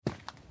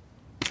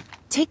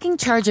Taking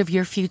charge of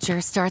your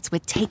future starts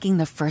with taking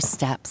the first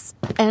steps.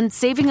 And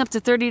saving up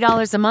to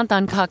 $30 a month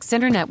on Cox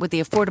Internet with the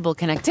Affordable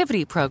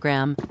Connectivity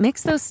Program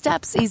makes those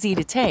steps easy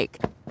to take.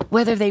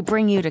 Whether they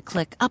bring you to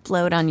click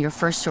upload on your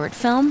first short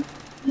film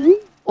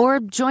or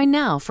join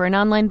now for an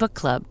online book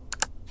club.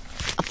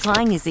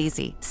 Applying is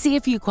easy. See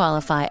if you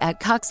qualify at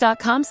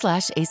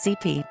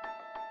cox.com/ACP.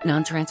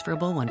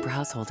 Non-transferable one per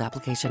household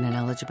application and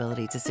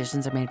eligibility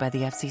decisions are made by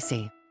the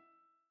FCC.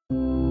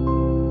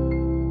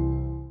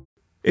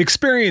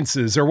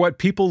 Experiences are what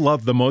people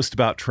love the most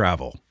about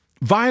travel.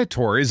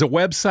 Viator is a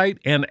website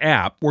and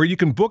app where you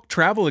can book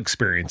travel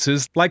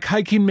experiences like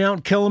hiking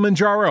Mount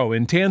Kilimanjaro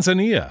in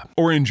Tanzania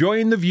or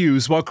enjoying the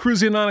views while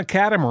cruising on a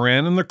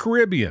catamaran in the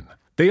Caribbean.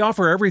 They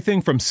offer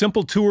everything from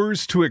simple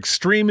tours to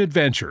extreme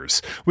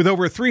adventures. With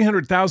over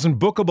 300,000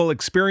 bookable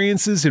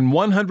experiences in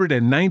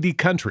 190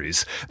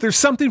 countries, there's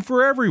something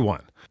for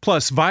everyone.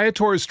 Plus,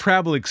 Viator's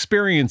travel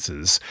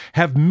experiences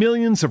have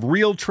millions of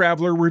real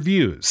traveler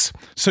reviews,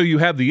 so you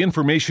have the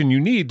information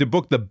you need to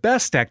book the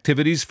best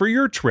activities for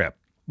your trip.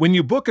 When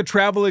you book a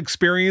travel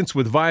experience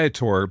with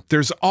Viator,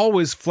 there's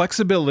always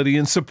flexibility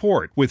and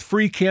support with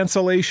free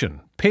cancellation,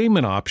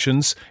 payment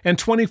options, and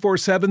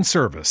 24/7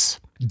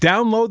 service.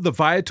 Download the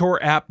Viator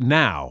app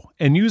now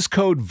and use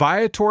code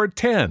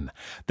Viator10.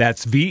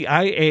 That's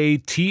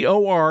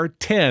Viator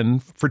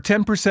 10 for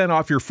 10%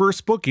 off your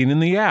first booking in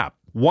the app.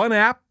 One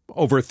app,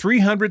 over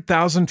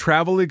 300,000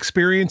 travel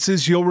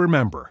experiences you'll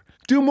remember.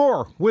 Do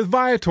more with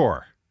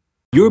Viator.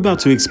 You're about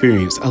to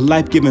experience a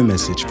life-giving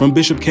message from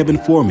Bishop Kevin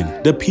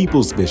Foreman, the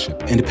People's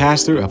Bishop and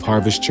pastor of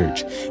Harvest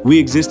Church. We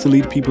exist to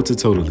lead people to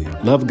totally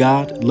love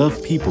God,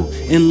 love people,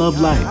 and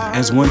love life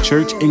as one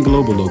church in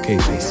global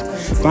locations.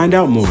 Find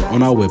out more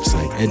on our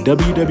website at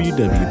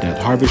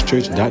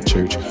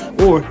www.harvestchurch.church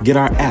or get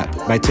our app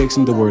by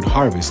texting the word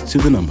HARVEST to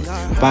the number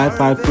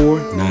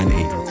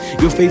 55498.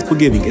 Your faithful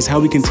giving is how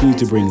we continue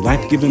to bring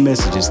life-giving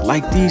messages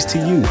like these to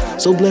you.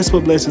 So bless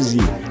what blesses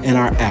you in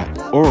our app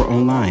or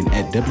online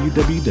at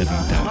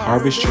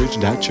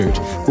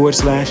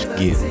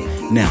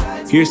www.harvestchurch.church/give. Now,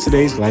 here's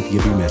today's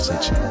life-giving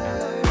message.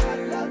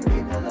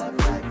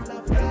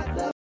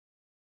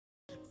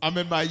 I'm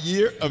in my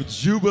year of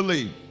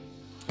Jubilee.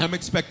 I'm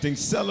expecting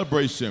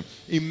celebration,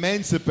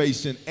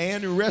 emancipation,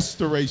 and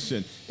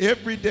restoration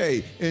every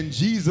day in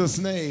Jesus'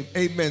 name.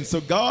 Amen.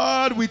 So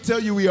God, we tell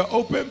you we are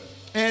open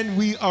and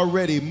we are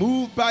ready.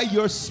 Move by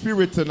your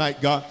spirit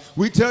tonight, God.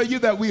 We tell you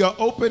that we are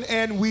open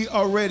and we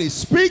are ready.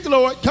 Speak,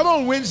 Lord. Come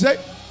on, Wednesday.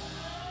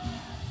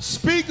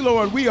 Speak,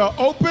 Lord. We are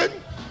open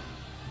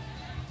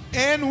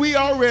and we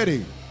are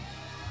ready.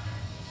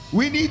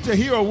 We need to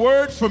hear a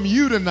word from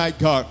you tonight,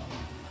 God.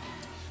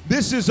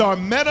 This is our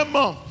meta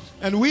month,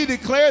 and we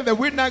declare that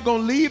we're not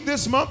going to leave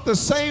this month the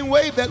same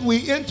way that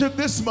we entered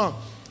this month.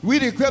 We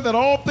declare that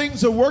all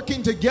things are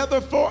working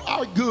together for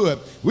our good.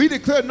 We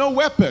declare no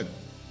weapon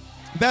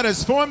that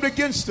is formed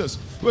against us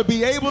will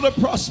be able to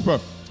prosper,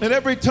 and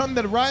every tongue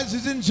that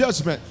rises in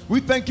judgment, we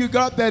thank you,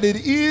 God, that it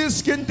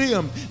is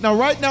condemned. Now,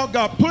 right now,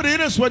 God, put in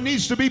us what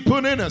needs to be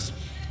put in us.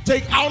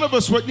 Take out of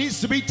us what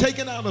needs to be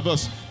taken out of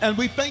us. And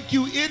we thank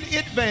you in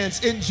advance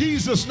in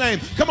Jesus'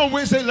 name. Come on,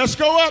 Wednesday, let's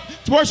go up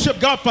to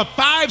worship God for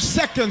 5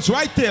 seconds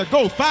right there.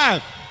 Go,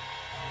 5,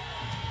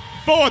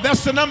 4,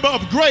 that's the number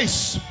of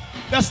grace.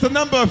 That's the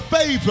number of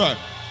favor.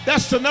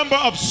 That's the number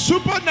of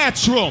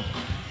supernatural.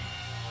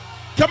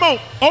 Come on,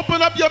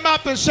 open up your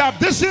mouth and shout,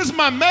 this is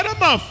my meta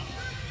month.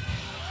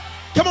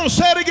 Come on,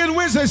 say it again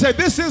Wednesday. Say,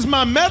 this is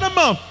my meta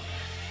month.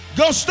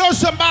 Go stir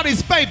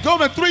somebody's faith. Go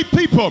to 3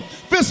 people.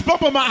 Fist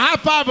bump them, high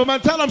five them,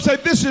 and tell them, say,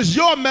 this is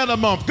your meta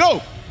month. Go.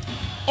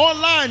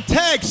 Online,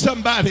 tag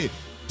somebody.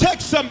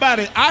 Text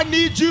somebody. I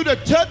need you to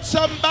touch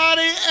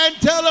somebody and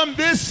tell them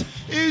this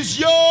is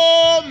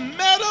your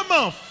meta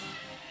month.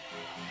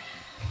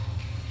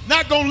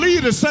 Not going to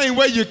leave the same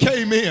way you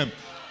came in.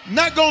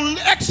 Not going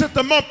to exit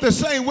the month the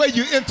same way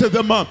you entered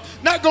the month.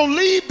 Not going to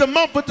leave the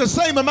month with the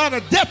same amount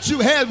of debt you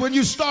had when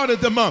you started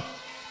the month.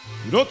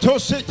 Shout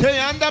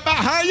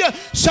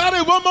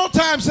it one more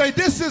time. Say,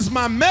 this is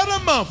my meta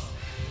month.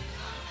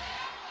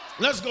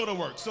 Let's go to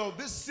work. So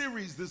this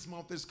series this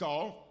month is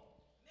called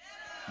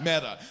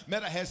Meta.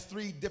 Meta has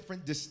 3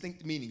 different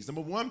distinct meanings.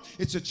 Number 1,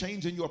 it's a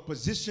change in your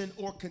position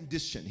or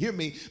condition. Hear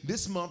me.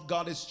 This month,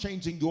 God is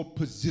changing your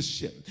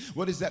position.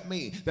 What does that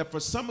mean? That for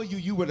some of you,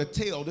 you were the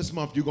tail. This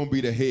month, you're going to be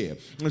the head.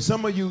 And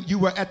some of you, you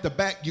were at the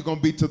back. You're going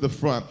to be to the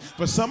front.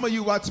 For some of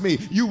you, watch me,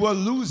 you were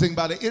losing.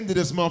 By the end of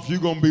this month, you're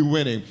going to be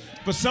winning.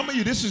 For some of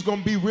you, this is going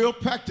to be real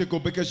practical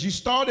because you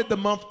started the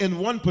month in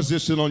one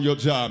position on your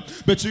job,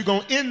 but you're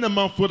going to end the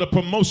month with a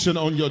promotion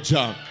on your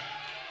job.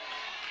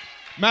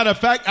 Matter of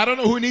fact, I don't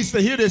know who needs to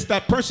hear this.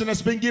 That person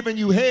that's been giving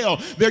you hell,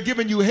 they're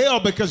giving you hell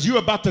because you're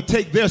about to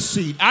take their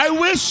seat. I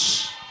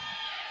wish.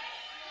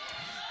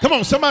 Come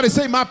on, somebody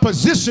say, my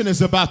position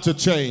is about to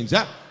change.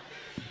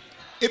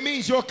 It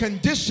means your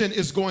condition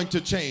is going to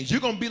change.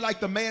 You're going to be like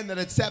the man that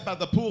had sat by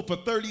the pool for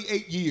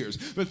 38 years.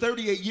 For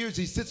 38 years,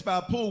 he sits by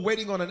a pool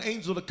waiting on an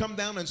angel to come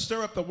down and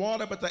stir up the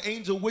water, but the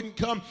angel wouldn't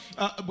come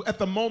at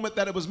the moment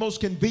that it was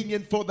most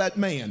convenient for that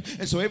man.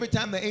 And so every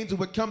time the angel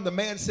would come, the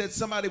man said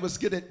somebody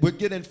would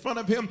get in front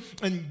of him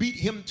and beat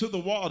him to the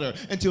water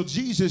until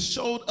Jesus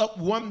showed up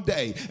one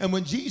day. And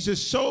when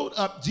Jesus showed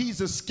up,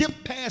 Jesus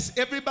skipped past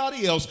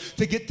everybody else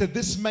to get to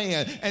this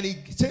man. And he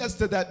says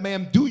to that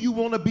man, "Do you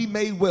want to be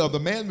made well?" The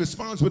man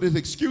responds with his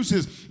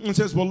excuses and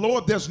says, "Well,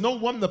 Lord, there's no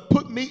one to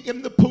put me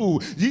in the pool."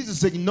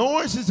 Jesus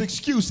ignores his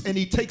excuse and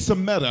he takes a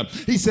meta.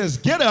 He says,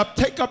 "Get up,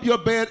 take up your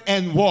bed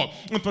and walk."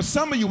 And for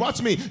some of you,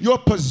 watch me, your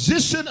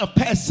position of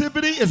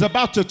passivity is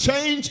about to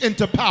change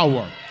into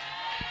power.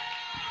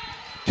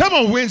 Come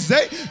on,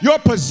 Wednesday. Your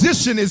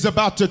position is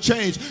about to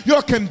change.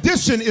 Your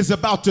condition is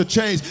about to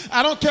change.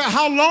 I don't care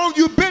how long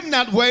you've been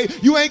that way.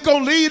 You ain't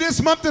going to leave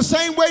this month the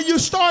same way you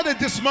started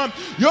this month.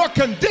 Your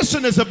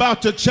condition is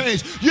about to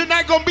change. You're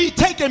not going to be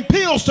taking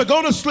pills to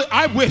go to sleep.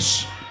 I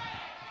wish.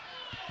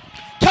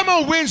 Come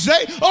on,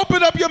 Wednesday.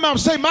 Open up your mouth.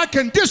 Say, my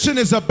condition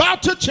is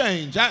about to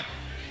change.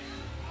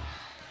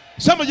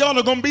 Some of y'all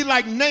are going to be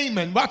like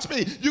Naaman. Watch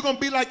me. You're going to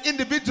be like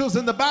individuals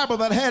in the Bible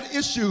that had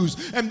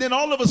issues. And then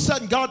all of a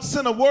sudden, God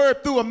sent a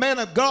word through a man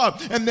of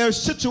God. And their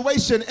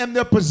situation and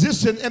their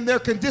position and their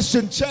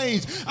condition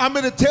changed. I'm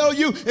going to tell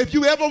you, if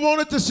you ever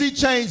wanted to see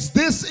change,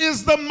 this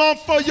is the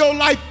month for your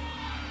life.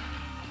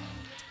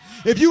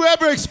 If you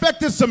ever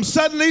expected some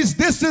suddenlies,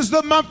 this is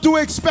the month to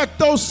expect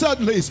those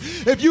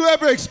suddenlies. If you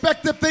ever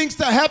expected things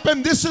to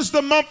happen, this is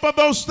the month for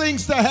those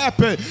things to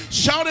happen.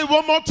 Shout it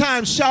one more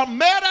time. Shout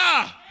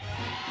meta.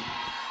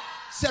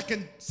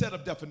 Second set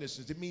of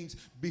definitions. It means,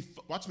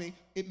 watch me,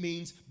 it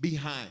means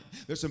behind.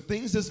 There's some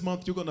things this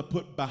month you're going to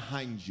put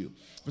behind you.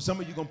 For some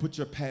of you, you're going to put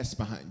your past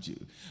behind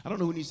you. I don't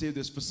know who needs to say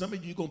this. For some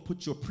of you, you're going to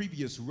put your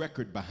previous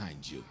record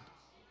behind you.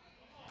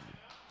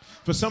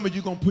 For some of you,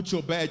 you're going to put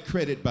your bad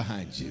credit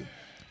behind you.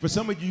 For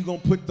some of you, you're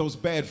going to put those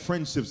bad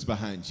friendships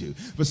behind you.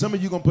 For some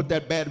of you, you're going to put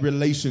that bad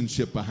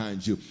relationship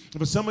behind you.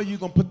 For some of you, you're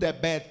going to put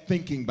that bad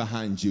thinking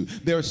behind you.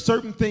 There are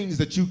certain things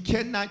that you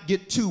cannot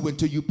get to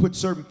until you put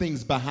certain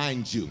things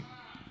behind you.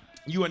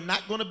 You are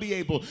not going to be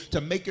able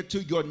to make it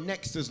to your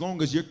next as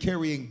long as you're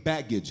carrying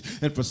baggage.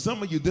 And for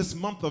some of you, this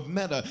month of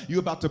Meta, you're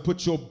about to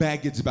put your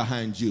baggage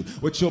behind you.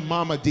 What your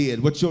mama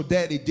did, what your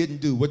daddy didn't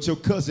do, what your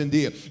cousin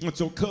did, what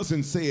your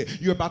cousin said,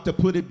 you're about to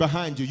put it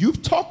behind you.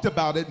 You've talked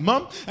about it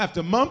month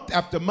after month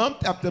after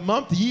month after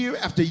month, year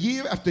after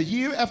year after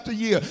year after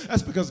year.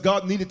 That's because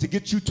God needed to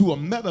get you to a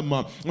Meta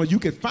month where you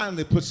can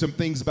finally put some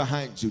things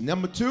behind you.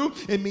 Number two,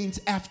 it means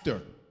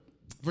after.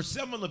 For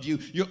several of you,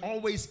 you're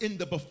always in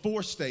the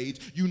before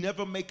stage. You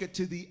never make it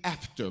to the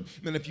after.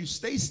 And if you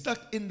stay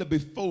stuck in the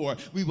before,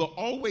 we will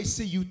always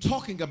see you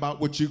talking about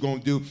what you're going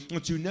to do,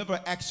 but you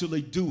never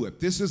actually do it.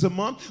 This is a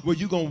month where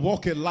you're going to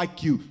walk it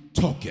like you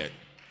talk it.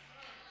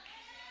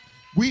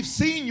 We've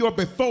seen your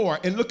before,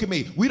 and look at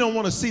me, we don't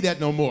want to see that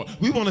no more.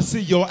 We want to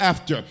see your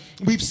after.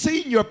 We've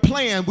seen your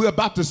plan, we're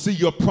about to see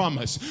your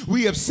promise.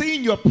 We have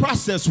seen your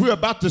process, we're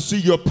about to see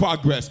your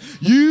progress.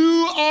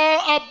 You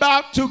are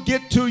about to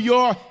get to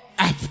your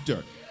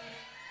after.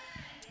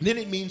 Then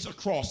it means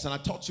across. And I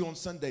taught you on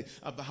Sunday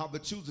about how the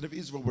children of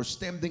Israel were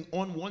standing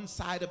on one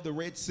side of the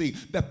Red Sea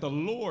that the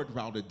Lord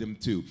routed them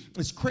to.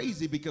 It's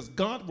crazy because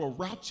God will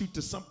route you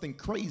to something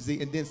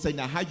crazy and then say,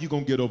 now how you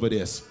going to get over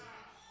this?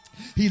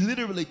 He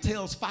literally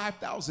tells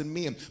 5,000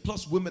 men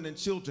plus women and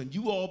children,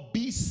 you all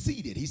be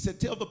seated. He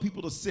said, tell the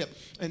people to sit.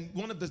 And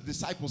one of the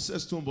disciples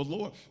says to him, well,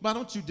 Lord, why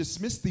don't you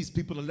dismiss these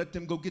people and let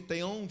them go get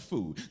their own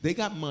food? They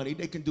got money.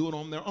 They can do it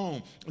on their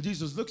own.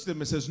 Jesus looks at them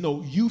and says,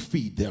 no, you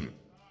feed them.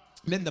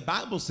 And then the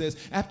Bible says,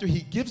 after he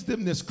gives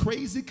them this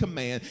crazy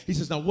command, he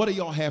says, now what do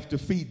y'all have to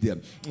feed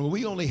them? Well,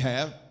 we only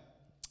have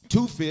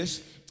 2 fish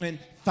and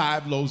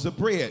 5 loaves of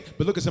bread.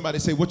 But look at somebody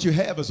and say, what you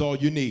have is all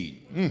you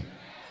need.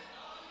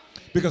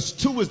 Because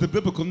 2 is the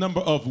biblical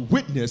number of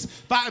witness.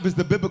 5 is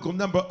the biblical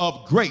number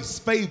of grace,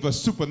 favor,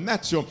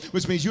 supernatural,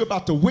 which means you're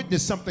about to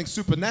witness something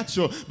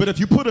supernatural. But if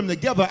you put them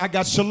together, I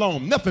got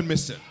shalom. Nothing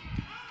missing.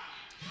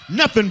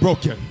 Nothing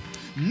broken.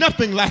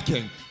 Nothing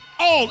lacking.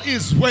 All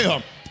is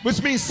well.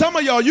 Which means some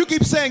of y'all, you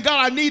keep saying,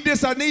 God, I need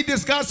this, I need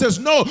this. God says,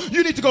 no,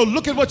 you need to go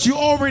look at what you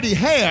already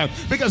have,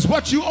 because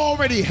what you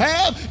already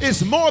have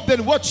is more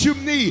than what you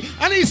need.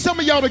 I need some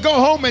of y'all to go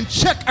home and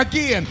check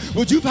again.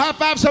 Would you high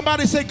five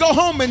somebody and say, go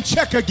home and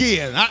check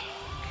again?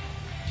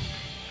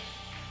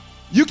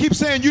 You keep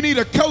saying you need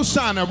a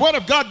cosigner. What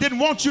if God didn't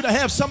want you to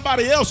have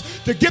somebody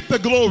else to get the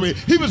glory?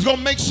 He was going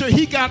to make sure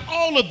he got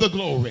all of the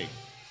glory.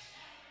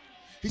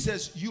 He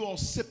says, you all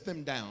sit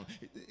them down.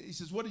 He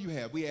says, what do you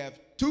have? We have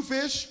 2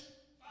 fish.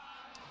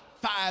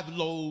 5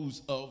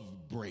 loaves of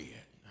bread.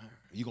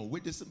 You're going to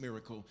witness a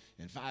miracle,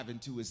 and 5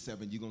 and 2 is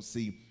 7. You're going to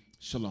see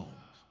shalom.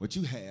 What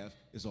you have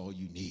is all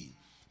you need.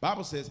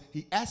 Bible says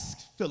he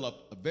asked Philip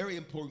a very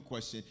important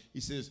question. He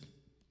says,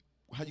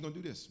 how you going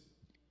to do this?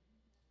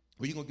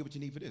 Where you going to get what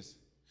you need for this?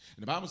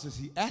 And the Bible says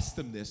he asked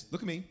him this,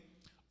 look at me,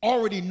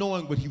 already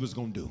knowing what he was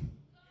going to do.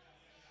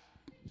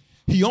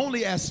 He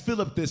only asked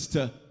Philip this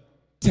to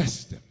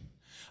test him.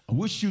 I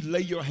wish you'd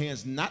lay your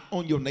hands not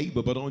on your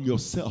neighbor, but on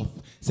yourself.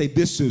 Say,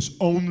 this is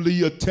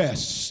only a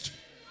test.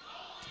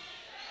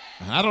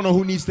 I don't know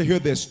who needs to hear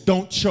this.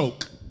 Don't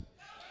choke.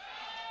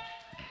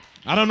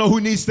 I don't know who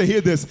needs to hear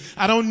this.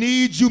 I don't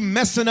need you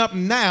messing up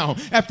now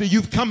after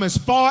you've come as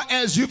far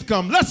as you've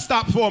come. Let's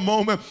stop for a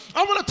moment.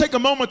 I want to take a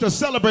moment to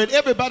celebrate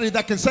everybody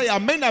that can say, I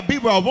may not be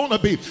where I want to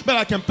be, but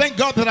I can thank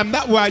God that I'm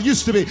not where I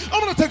used to be. I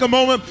want to take a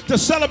moment to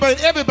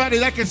celebrate everybody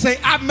that can say,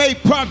 I've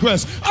made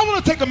progress. I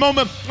want to take a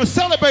moment to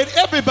celebrate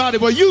everybody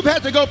where you've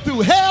had to go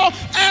through hell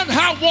and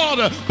hot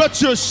water,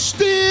 but you're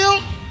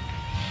still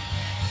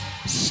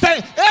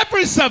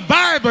every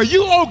survivor,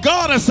 you owe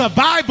God a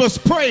survivor's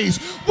praise.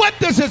 What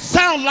does it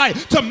sound like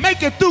to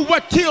make it through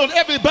what killed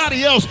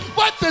everybody else?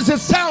 What does it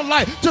sound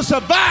like to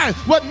survive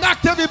what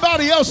knocked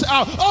everybody else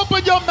out?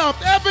 Open your mouth.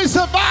 Every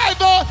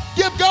survivor,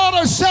 give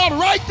God a shout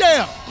right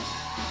there.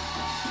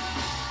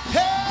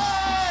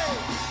 Hey!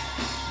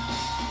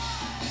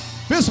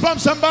 Fist bump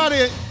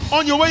somebody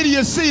on your way to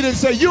your seat and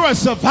say, you're a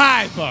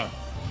survivor.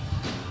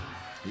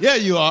 Yeah,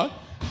 you are.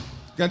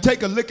 Gonna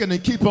take a licking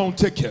and keep on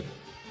ticking.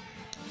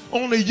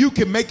 Only you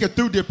can make it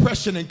through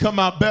depression and come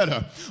out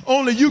better.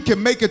 Only you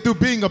can make it through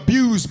being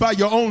abused by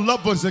your own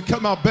loved ones and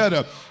come out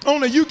better.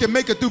 Only you can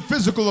make it through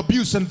physical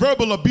abuse and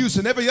verbal abuse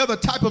and every other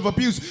type of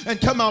abuse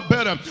and come out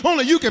better.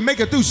 Only you can make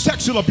it through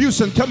sexual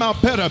abuse and come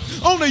out better.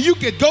 Only you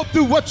can go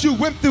through what you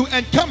went through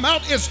and come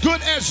out as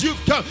good as you've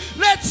come.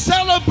 Let's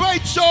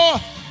celebrate your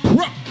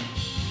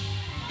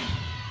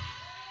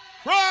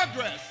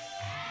progress.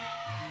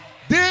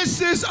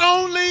 This is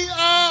only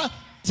a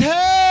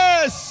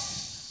test.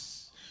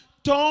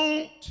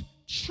 Don't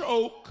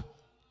choke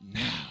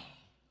now.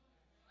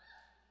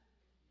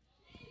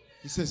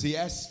 He says he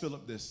asked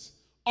Philip this,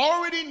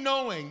 already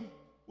knowing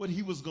what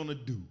he was going to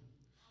do.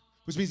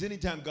 Which means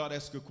anytime God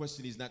asks a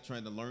question, he's not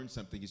trying to learn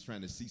something, he's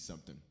trying to see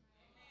something.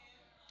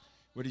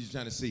 What are you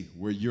trying to see?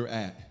 Where you're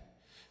at.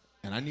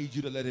 And I need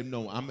you to let him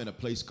know I'm in a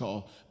place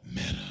called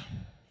meta.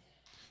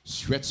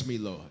 Stretch me,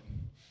 Lord.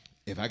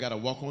 If I got to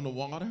walk on the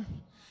water,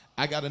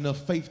 I got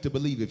enough faith to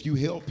believe if you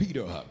held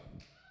Peter up,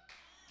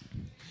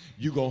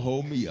 you're going to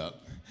hold me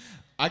up.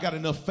 I got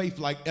enough faith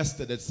like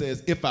Esther that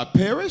says, if I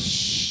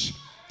perish,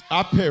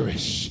 I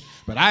perish.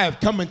 But I have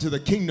come into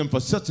the kingdom for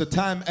such a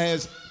time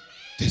as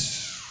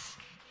this.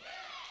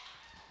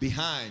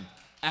 Behind,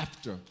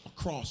 after,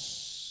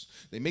 across.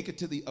 They make it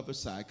to the other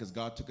side because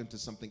God took them to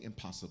something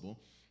impossible.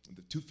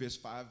 The 2 fish,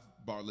 5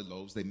 barley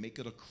loaves, they make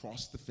it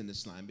across the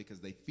finish line because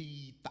they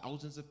feed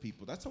thousands of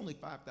people. That's only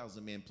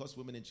 5,000 men plus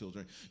women and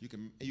children. You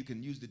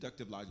can use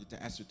deductive logic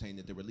to ascertain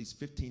that there were at least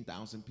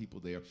 15,000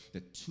 people there. The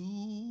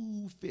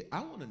 2 fish.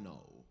 I want to know.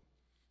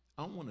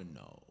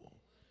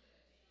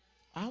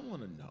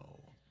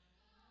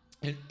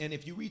 And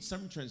if you read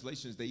some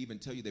translations, they even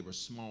tell you they were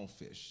small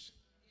fish,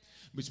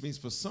 which means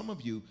for some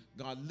of you,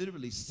 God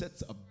literally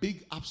sets a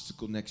big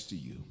obstacle next to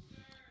you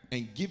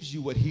and gives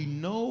you what he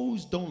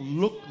knows don't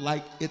look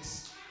like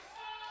it's,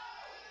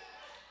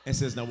 and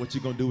says, now what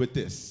you gonna do with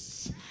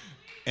this?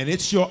 And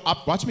it's your,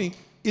 watch me,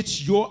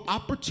 it's your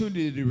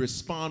opportunity to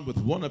respond with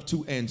one of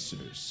 2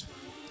 answers.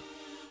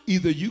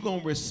 Either you're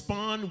gonna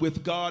respond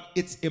with God,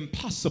 it's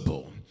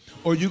impossible,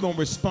 or you're gonna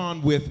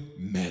respond with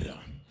meta.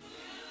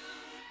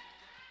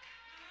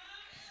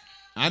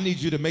 I need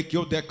you to make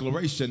your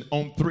declaration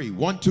on 3.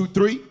 1, 2,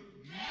 3.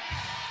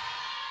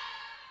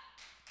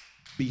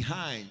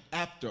 Behind,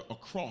 after,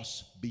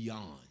 across,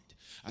 beyond.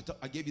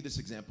 I gave you this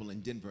example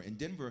in Denver. In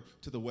Denver,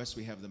 to the west,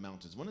 we have the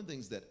mountains. One of the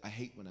things that I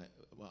hate when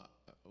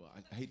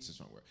I hate is a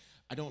strong word.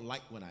 I don't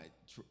like when I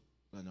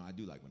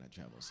do like when I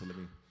travel. So let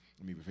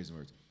me rephrase the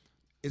words.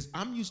 Is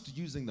I'm used to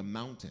using the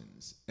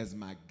mountains as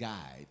my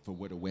guide for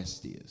where the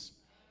west is.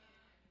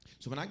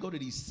 So when I go to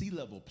these sea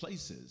level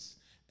places,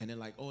 and they're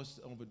like, oh, it's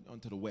over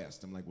onto the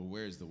west. I'm like, well,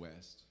 where is the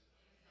west?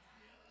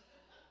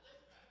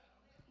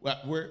 Well,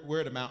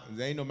 where are the mountains?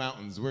 There ain't no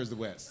mountains. Where's the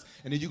west?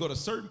 And then you go to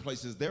certain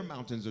places, their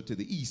mountains are to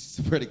the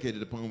east,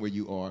 predicated upon where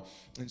you are.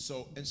 And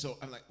so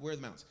I'm like, where are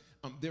the mountains?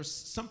 There's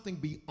something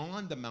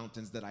beyond the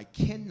mountains that I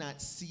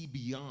cannot see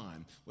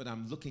beyond when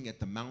I'm looking at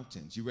the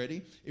mountains. You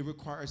ready? It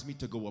requires me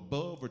to go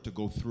above or to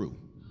go through.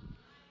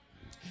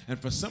 And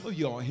for some of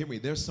y'all, hear me,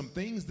 there's some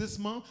things this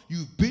month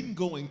you've been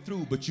going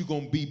through, but you're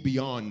going to be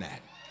beyond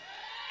that.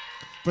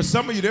 For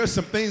some of you, there's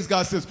some things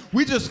God says,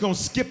 we're just going to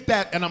skip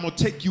that and I'm going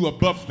to take you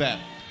above that.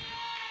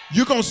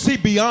 You're going to see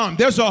beyond.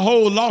 There's a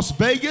whole Las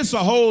Vegas, a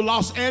whole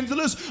Los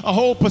Angeles, a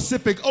whole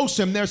Pacific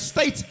Ocean. There's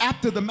states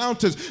after the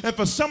mountains. And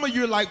for some of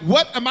you, like,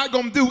 what am I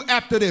going to do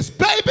after this?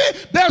 Baby,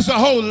 there's a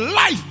whole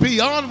life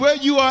beyond where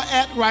you are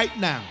at right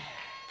now.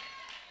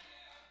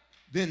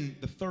 Then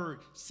the third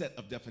set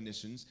of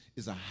definitions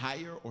is a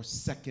higher or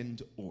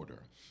second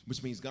order,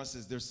 which means God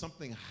says there's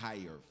something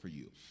higher for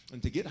you.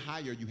 And to get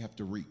higher, you have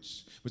to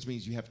reach, which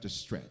means you have to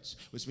stretch,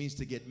 which means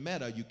to get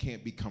meta, you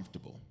can't be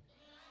comfortable.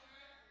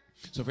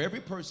 So for every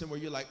person where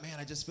you're like, man,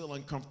 I just feel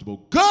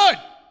uncomfortable. Good.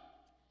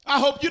 I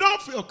hope you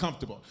don't feel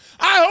comfortable.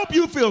 I hope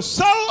you feel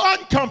so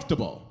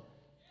uncomfortable.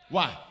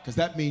 Why? Because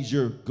that means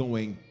you're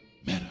going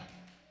meta.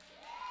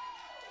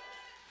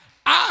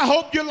 I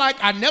hope you're like,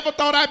 I never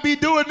thought I'd be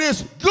doing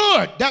this.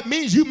 Good. That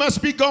means you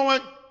must be going.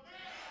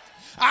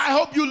 I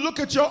hope you look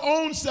at your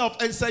own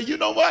self and say, you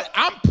know what?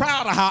 I'm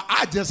proud of how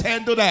I just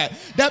handled that.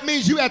 That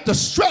means you at the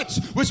stretch,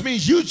 which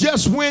means you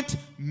just went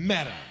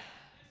meta.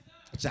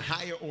 It's a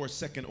higher or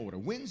second order.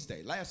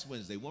 Last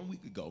Wednesday, 1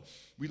 week ago,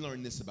 we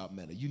learned this about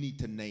meta. You need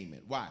to name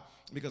it. Why?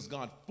 Because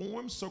God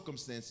forms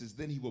circumstances,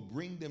 then he will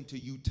bring them to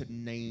you to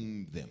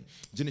name them.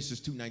 Genesis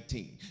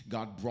 2:19,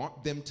 God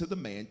brought them to the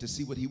man to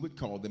see what he would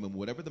call them, and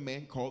whatever the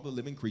man called the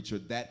living creature,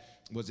 that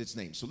was its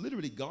name. So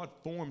literally, God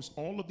forms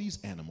all of these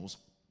animals.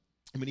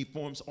 And when he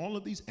forms all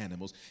of these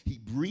animals, he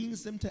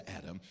brings them to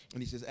Adam,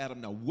 and he says,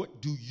 Adam, now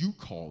what do you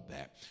call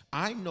that?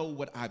 I know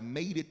what I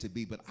made it to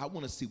be, but I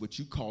want to see what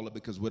you call it,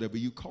 because whatever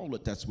you call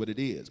it, that's what it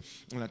is.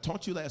 And I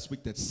taught you last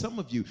week that some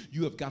of you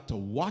have got to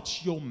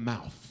watch your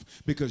mouth,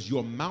 because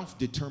your mouth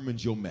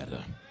determines your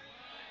meta.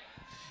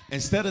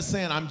 Instead of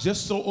saying, I'm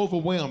just so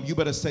overwhelmed, you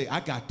better say, I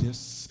got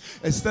this.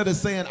 Instead of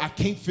saying, I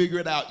can't figure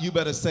it out, you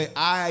better say,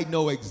 I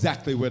know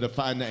exactly where to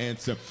find the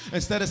answer.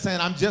 Instead of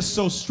saying, I'm just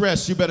so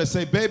stressed, you better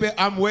say, baby,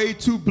 I'm way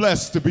too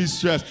blessed to be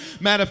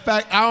stressed. Matter of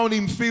fact, I don't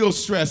even feel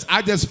stressed.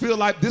 I just feel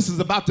like this is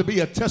about to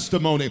be a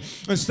testimony.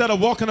 Instead of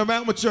walking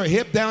around with your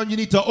hip down, you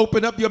need to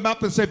open up your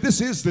mouth and say,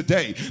 this is the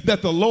day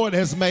that the Lord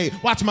has made.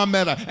 Watch my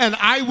meta. And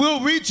I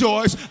will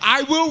rejoice,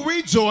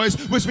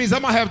 which means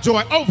I'm going to have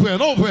joy over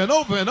and over and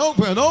over and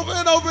over and over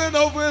and over and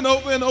over and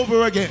over and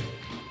over again.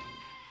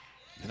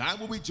 And I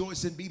will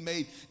rejoice and be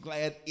made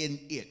glad in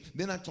it.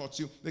 Then I taught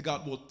you that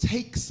God will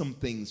take some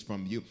things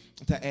from you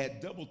to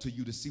add double to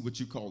you to see what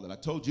you call it. I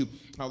told you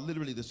how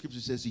literally the scripture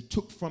says he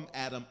took from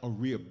Adam a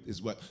rib,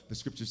 is what the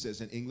scripture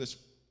says in English.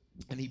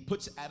 And he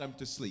puts Adam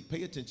to sleep.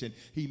 Pay attention.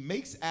 He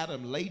makes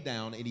Adam lay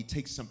down and he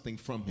takes something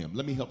from him.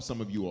 Let me help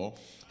some of you all.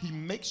 He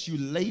makes you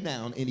lay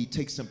down and he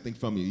takes something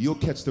from you. You'll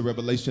catch the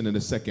revelation in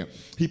a second.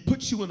 He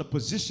puts you in a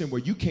position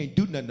where you can't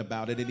do nothing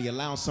about it, and he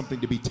allows something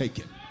to be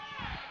taken.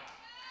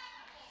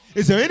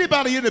 Is there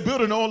anybody in the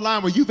building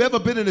online where you've ever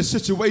been in a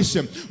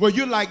situation where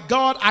you're like,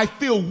 God, I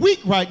feel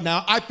weak right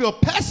now. I feel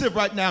passive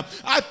right now.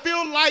 I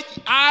feel like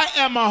I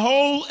am a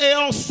whole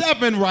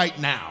L7 right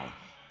now.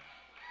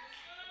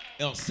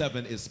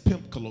 L7 is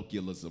pimp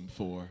colloquialism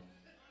for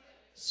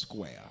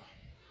square.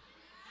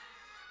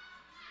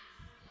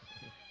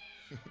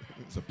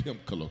 It's a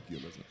pimp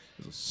colloquialism.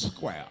 It's a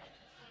square.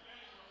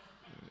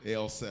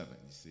 L7, you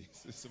see.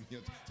 Some of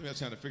you are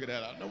trying to figure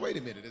that out. No, wait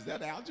a minute. Is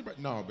that algebra?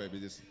 No, baby.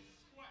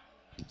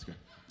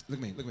 Look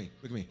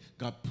at me.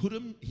 God put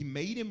him, he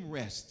made him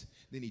rest,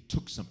 then he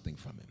took something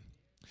from him.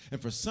 And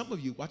for some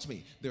of you, watch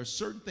me, there are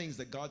certain things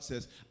that God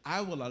says,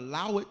 I will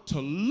allow it to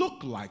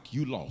look like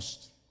you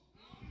lost.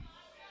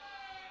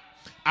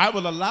 I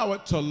will allow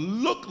it to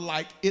look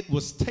like it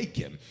was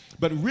taken.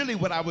 But really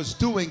what I was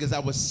doing is I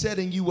was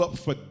setting you up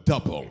for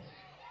double.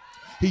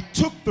 He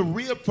took the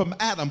rib from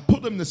Adam,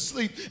 put him to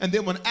sleep, and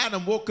then when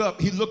Adam woke up,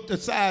 he looked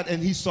aside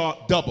and he saw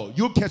double.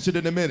 You'll catch it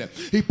in a minute.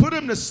 He put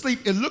him to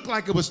sleep. It looked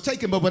like it was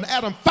taken, but when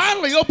Adam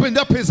finally opened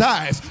up his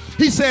eyes,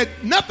 he said,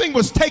 nothing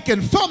was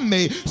taken from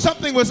me.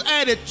 Something was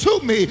added to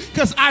me,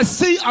 because I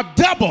see a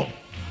double.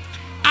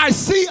 I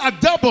see a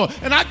double.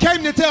 And I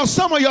came to tell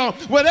some of y'all,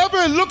 whatever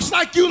it looks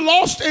like you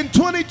lost in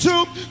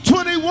 22,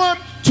 21,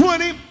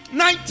 20,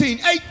 19,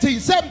 18,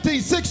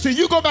 17, 16,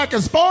 you go back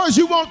as far as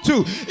you want to.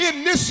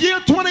 In this year,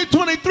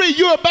 2023,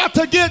 you're about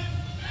to get.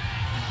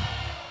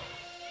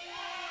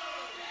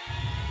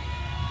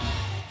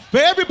 For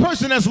every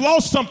person that's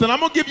lost something, I'm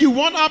going to give you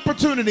one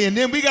opportunity, and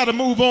then we got to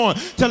move on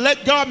to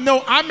let God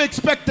know I'm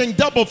expecting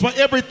double for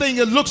everything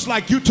it looks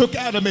like you took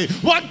out of me.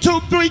 1, 2,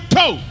 3,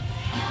 go.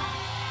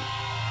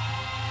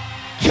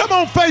 Come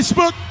on,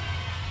 Facebook.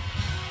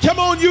 Come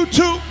on,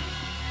 YouTube.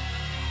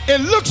 It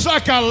looks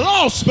like I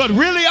lost, but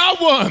really I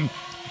won.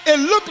 It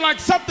looked like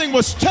something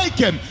was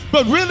taken,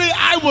 but really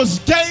I was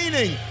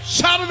gaining.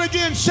 Shout it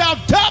again, shout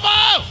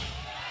double.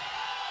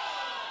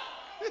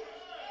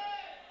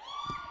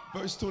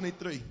 Verse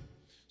 23.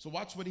 So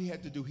watch what he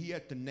had to do. He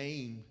had to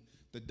name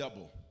the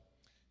double,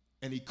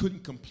 and he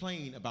couldn't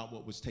complain about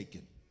what was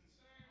taken.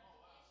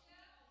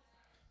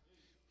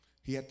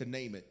 He had to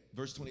name it.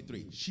 Verse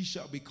 23, she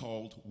shall be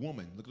called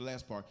woman. Look at the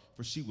last part.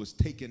 For she was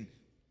taken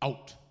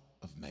out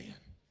of man.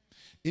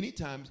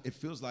 Anytime it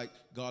feels like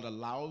God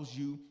allows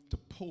you to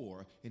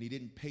pour and he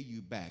didn't pay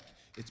you back,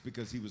 it's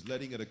because he was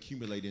letting it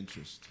accumulate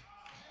interest.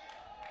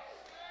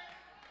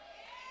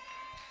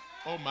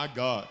 Oh my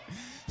God.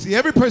 See,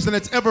 every person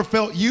that's ever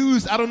felt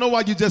used, I don't know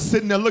why you're just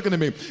sitting there looking at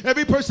me.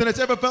 Every person that's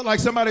ever felt like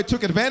somebody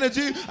took advantage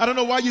of you, I don't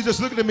know why you're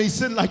just looking at me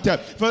sitting like that.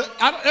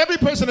 Every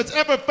person that's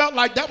ever felt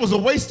like that was a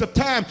waste of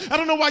time, I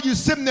don't know why you're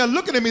sitting there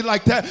looking at me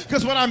like that,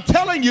 because what I'm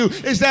telling you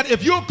is that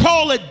if you'll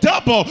call it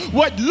double,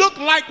 what looked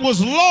like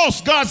was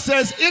lost, God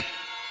says it.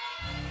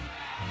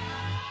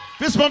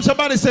 This one,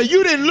 somebody say,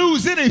 you didn't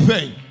lose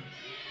anything.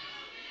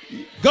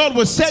 God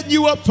was setting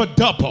you up for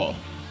double.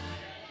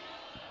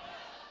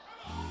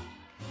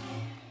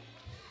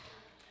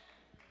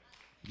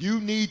 You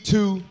need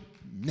to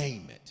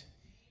name it.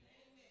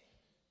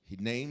 He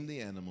named the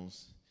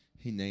animals.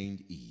 He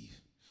named Eve.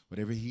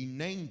 Whatever he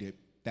named it,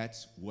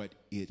 That's what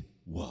it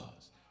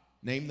was.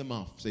 Name the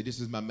month. Say, this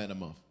is my meta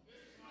month.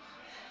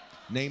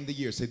 Name the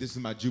year. Say, this is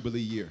my Jubilee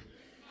year.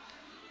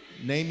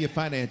 Name your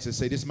finances.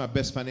 Say, this is my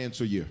best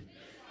financial year.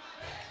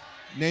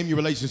 Name your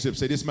relationship.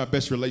 Say, this is my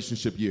best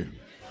relationship year.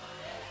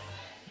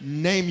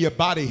 Name your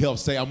body health.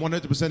 Say, I'm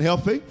 100%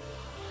 healthy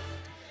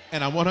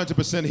and I'm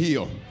 100%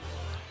 healed.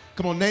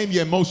 Come on, name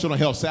your emotional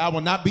health. Say, I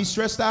will not be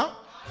stressed out.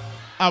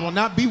 I will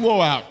not be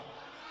wore out.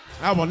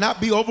 I will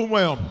not be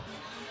overwhelmed.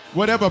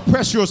 Whatever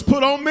pressure is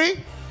put on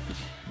me,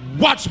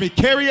 watch me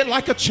carry it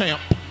like a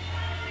champ.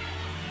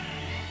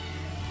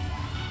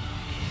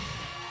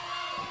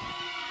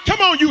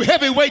 Come on, you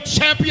heavyweight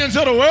champions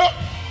of the world.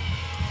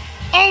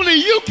 Only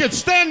you can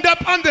stand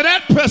up under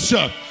that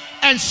pressure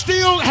and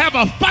still have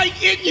a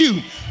fight in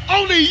you.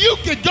 Only you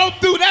can go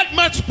through that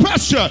much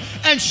pressure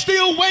and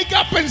still wake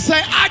up and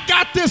say, I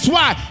got this.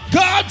 Why?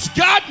 God's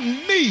got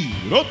me.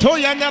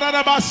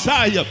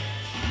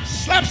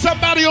 Slap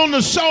somebody on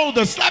the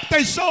shoulder, slap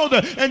their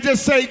shoulder, and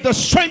just say, the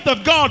strength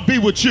of God be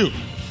with you.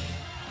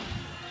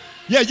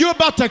 Yeah, you're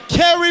about to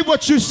carry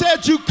what you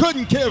said you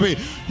couldn't carry.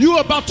 You're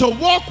about to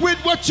walk with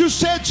what you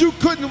said you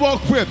couldn't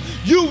walk with.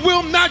 You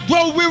will not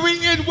grow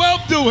weary in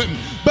well-doing,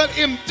 but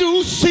in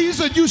due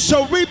season you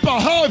shall reap a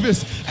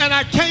harvest. And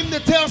I came to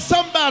tell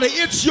somebody,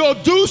 it's your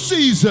due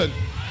season.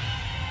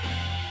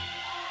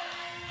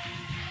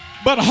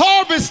 But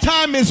harvest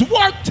time is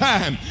work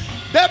time.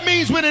 That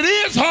means when it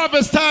is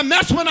harvest time,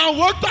 that's when I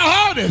work the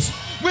hardest.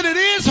 When it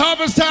is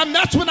harvest time,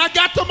 that's when I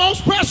got the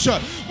most pressure.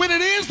 When it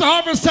is the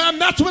harvest time,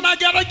 that's when I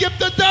got to get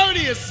the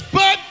dirtiest.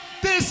 But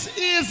this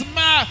is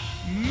my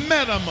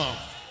meta month.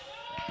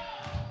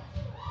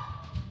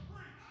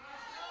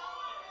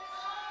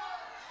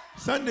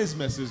 Sunday's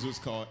message was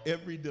called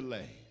Every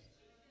Delay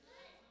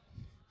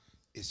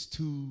is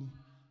to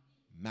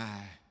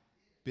my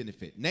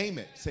benefit. Name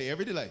it. Say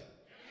every delay.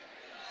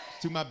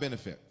 It's to my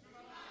benefit.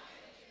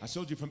 I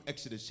showed you from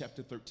Exodus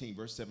chapter 13,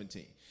 verse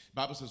 17. The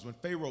Bible says when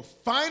Pharaoh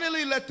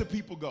finally let the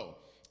people go,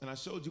 and I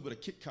showed you with a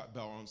Kit Kat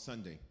bell on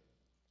Sunday,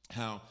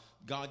 how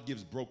God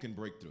gives broken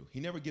breakthrough. He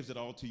never gives it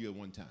all to you at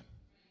one time.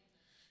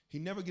 He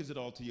never gives it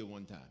all to you at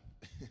one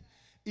time.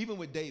 Even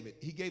with David,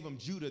 he gave him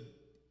Judah,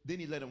 then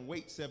he let him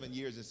wait 7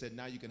 years and said,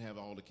 now you can have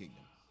all the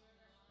kingdom.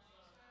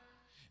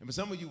 And for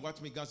some of you,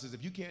 watch me, God says,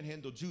 if you can't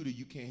handle Judah,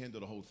 you can't handle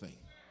the whole thing.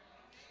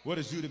 What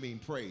does Judah mean?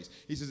 Praise.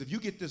 He says, if you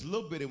get this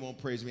little bit, it won't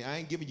praise me. I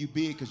ain't giving you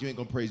big because you ain't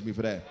going to praise me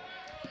for that.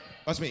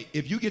 Watch me.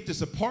 If you get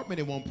this apartment,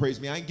 it won't praise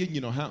me. I ain't getting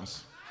you no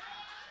house.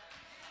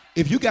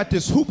 If you got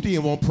this hoopty, it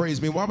won't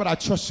praise me. Why would I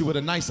trust you with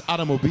a nice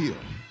automobile?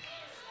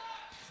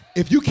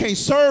 If you can't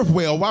serve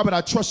well, why would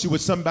I trust you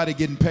with somebody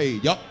getting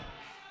paid? Yup.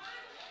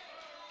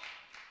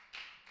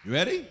 You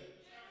ready?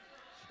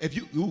 If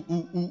you,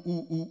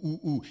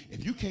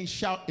 if you can't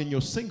shout in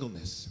your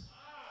singleness,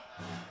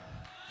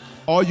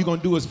 all you're going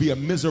to do is be a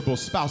miserable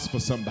spouse for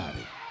somebody.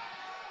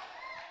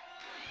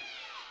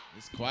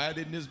 It's quiet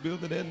in this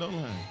building, there's no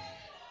line.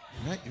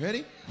 Right? You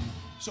ready?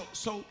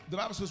 So the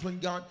Bible says when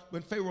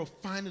Pharaoh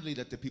finally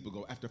let the people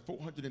go after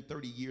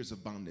 430 years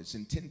of bondage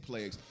and 10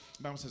 plagues,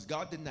 the Bible says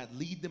God did not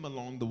lead them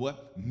along the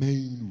what?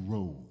 Main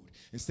road.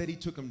 Instead, he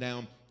took them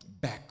down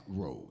back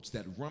roads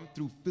that run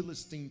through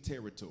Philistine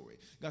territory.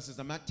 God says,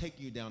 I'm not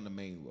taking you down the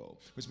main road,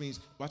 which means,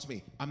 watch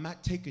me, I'm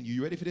not taking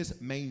you ready for this?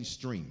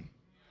 Mainstream.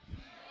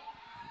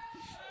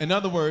 In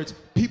other words,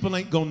 people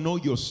ain't going to know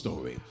your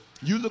story.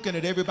 You looking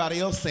at everybody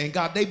else saying,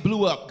 God, they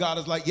blew up. God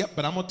is like, yep,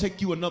 but I'm going to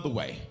take you another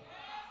way.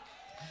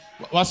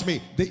 Watch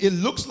me. It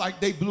looks like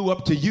they blew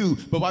up to you,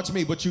 but watch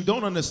me. What you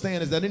don't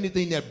understand is that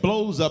anything that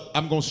blows up,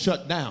 I'm going to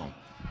shut down.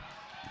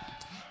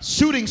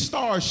 Shooting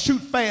stars shoot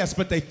fast,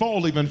 but they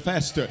fall even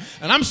faster.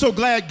 And I'm so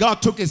glad God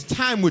took his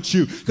time with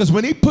you, because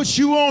when he puts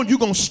you on, you're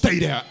going to stay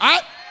there.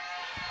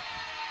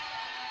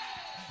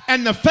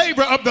 And the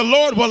favor of the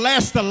Lord will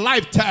last a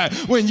lifetime.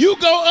 When you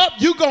go up,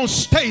 you're going to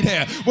stay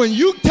there. When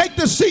you take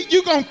the seat,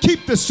 you're going to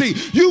keep the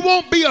seat. You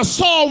won't be a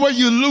Saul where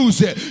you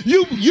lose it.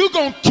 You're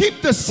going to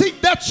keep the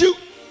seat that you...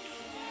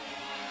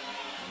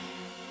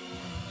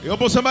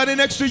 Elbow somebody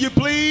next to you,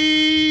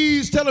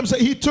 please. Tell him, say,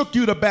 he took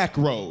you the back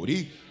road.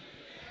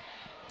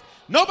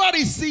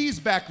 Nobody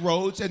sees back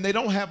roads, and they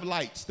don't have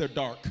lights. They're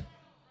dark.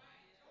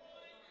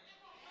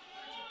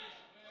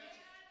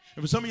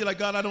 And for some of you, like,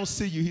 God, I don't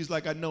see you. He's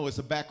like, I know, it's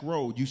a back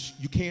road.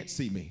 You can't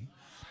see me.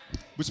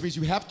 Which means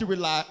you have to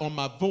rely on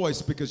my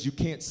voice because you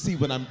can't see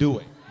what I'm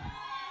doing.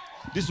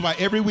 This is why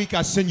every week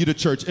I send you to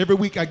church. Every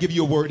week I give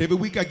you a word. Every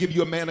week I give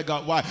you a man of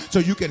God. Why? So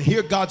you can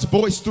hear God's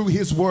voice through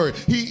his word.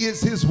 He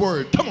is his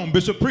word. Come on,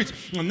 Bishop, preach.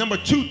 Number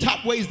 2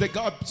 top ways that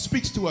God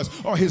speaks to us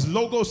are his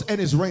logos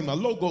and his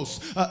rhema.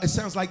 Logos, it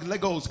sounds like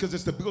Legos because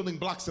it's the building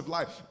blocks of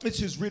life. It's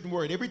his written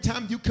word. Every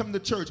time you come to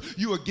church,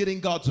 you are getting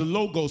God's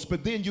logos,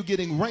 but then you're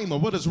getting rhema.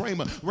 What is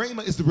rhema?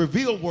 Rhema is the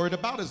revealed word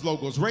about his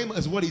logos. Rhema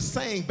is what he's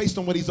saying based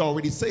on what he's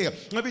already said.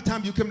 Every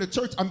time you come to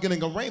church, I'm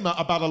getting a rhema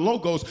about a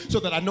logos so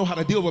that I know how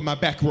to deal with my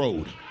back road.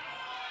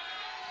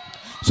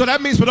 So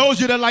that means for those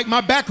of you that like, my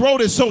back road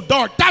is so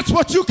dark, that's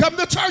what you come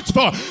to church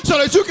for, so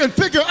that you can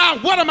figure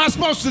out, what am I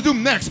supposed to do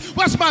next?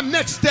 What's my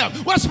next step?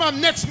 What's my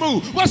next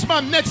move? What's my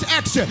next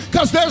action?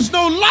 Because there's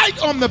no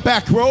light on the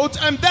back roads,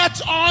 and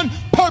that's on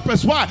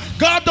purpose. Why?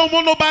 God don't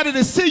want nobody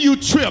to see you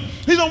trip.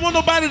 He don't want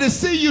nobody to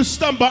see you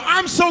stumble.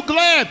 I'm so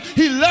glad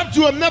he loved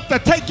you enough to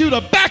take you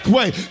the back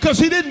way, because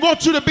he didn't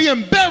want you to be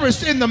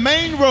embarrassed in the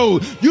main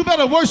road. You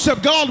better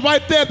worship God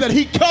right there that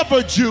he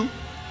covered you.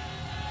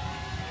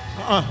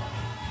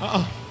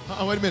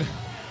 Wait a minute.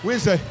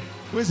 Wednesday,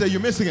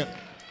 you're missing it.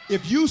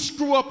 If you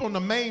screw up on the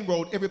main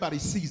road, everybody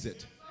sees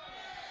it.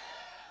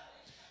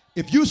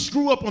 If you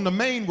screw up on the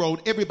main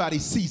road, everybody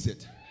sees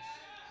it.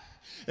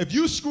 If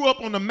you screw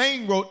up on the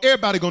main road,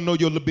 everybody gonna know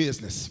your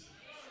business.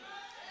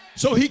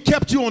 So he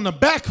kept you on the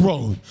back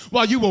road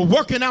while you were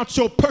working out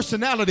your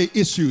personality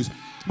issues,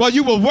 while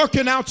you were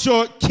working out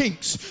your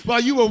kinks,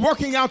 while you were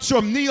working out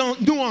your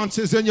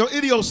nuances and your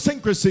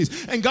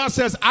idiosyncrasies. And God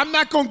says, I'm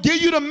not going to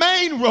give you the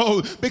main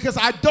road, because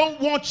I don't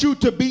want you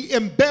to be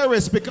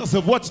embarrassed because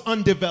of what's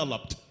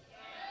undeveloped.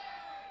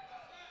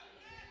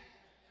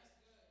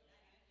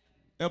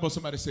 Elbow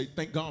somebody, say,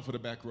 thank God for the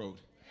back road.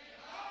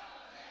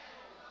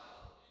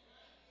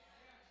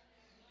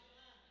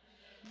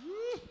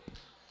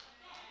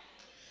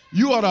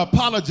 You ought to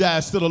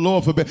apologize to the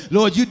Lord for,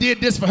 Lord, you did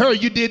this for her,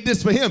 you did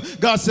this for him.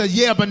 God says,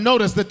 yeah, but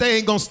notice that they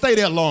ain't going to stay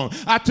there long.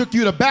 I took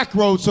you the back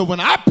road, so when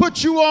I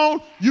put you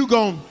on, you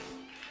going.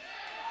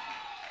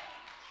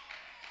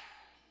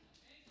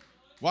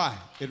 Why?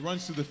 It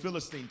runs through the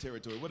Philistine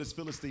territory. What does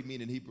Philistine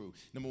mean in Hebrew?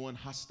 Number one,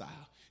 hostile.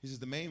 He says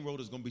the main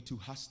road is going to be too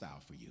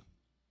hostile for you.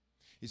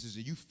 He says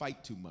you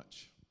fight too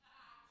much.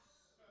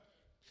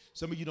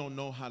 Some of you don't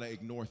know how to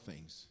ignore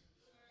things.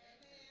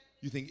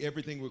 You think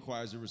everything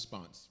requires a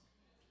response.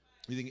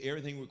 You think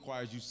everything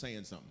requires you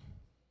saying something.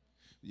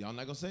 Y'all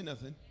not going to say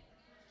nothing.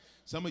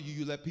 Some of you,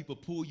 you let people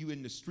pull you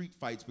into street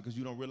fights because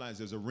you don't realize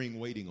there's a ring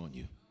waiting on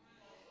you.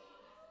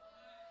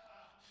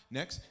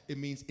 Next, it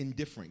means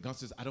indifferent. God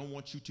says, I don't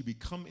want you to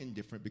become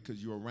indifferent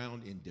because you're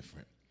around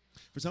indifferent.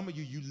 For some of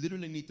you, you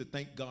literally need to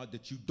thank God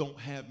that you don't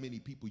have many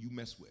people you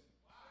mess with.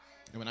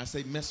 And when I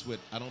say mess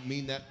with, I don't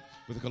mean that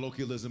with a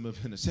colloquialism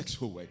of in a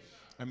sexual way.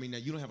 I mean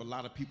that you don't have a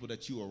lot of people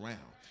that you around.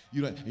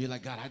 You're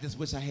like, God, I just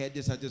wish I had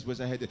this. I just wish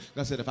I had this.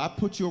 God said, if I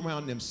put you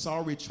around them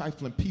sorry,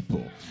 trifling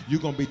people, you're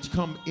going to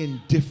become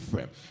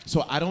indifferent.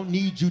 So I don't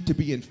need you to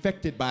be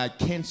infected by a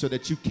cancer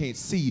that you can't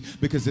see,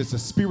 because it's a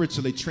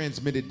spiritually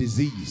transmitted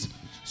disease.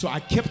 So I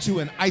kept you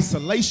in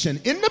isolation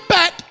in the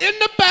back,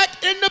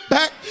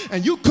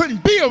 and you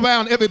couldn't be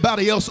around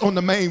everybody else on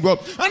the main road.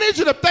 I need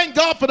you to thank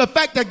God for the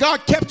fact that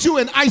God kept you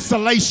in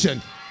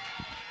isolation.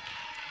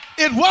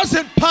 It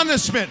wasn't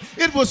punishment.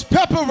 It was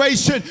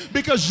preparation,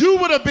 because you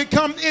would have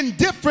become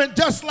indifferent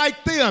just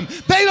like them.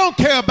 They don't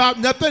care about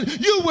nothing.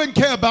 You wouldn't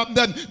care about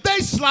nothing. They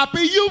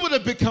sloppy. You would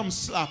have become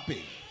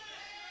sloppy.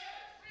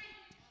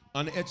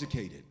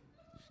 Uneducated.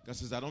 God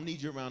says, I don't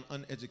need you around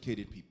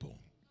uneducated people.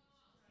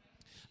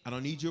 I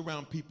don't need you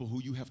around people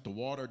who you have to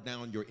water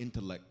down your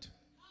intellect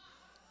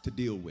to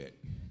deal with.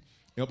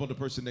 Help on the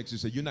person next to you,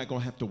 say, you're not going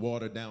to have to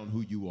water down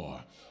who you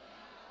are.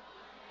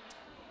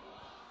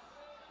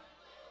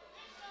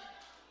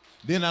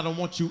 Then I don't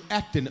want you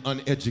acting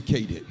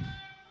uneducated.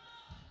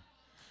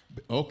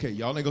 Okay,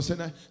 y'all ain't gonna say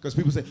that? Because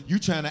people say, you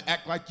trying to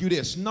act like you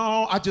this.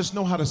 No, I just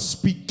know how to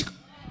speak.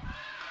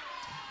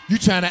 You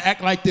trying to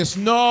act like this.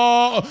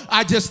 No,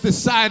 I just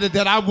decided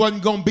that I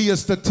wasn't gonna be a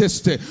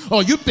statistic.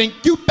 Oh, you think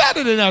you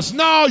better than us.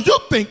 No, you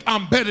think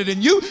I'm better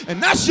than you,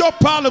 and that's your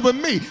problem with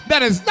me.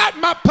 That is not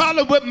my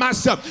problem with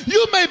myself.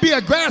 You may be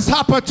a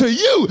grasshopper to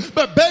you,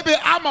 but baby,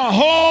 I'm a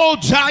whole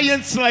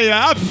giant slayer.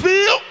 I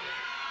feel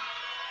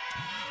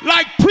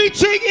like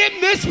preaching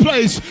in this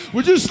place.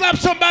 Would you slap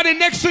somebody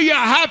next to you, a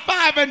high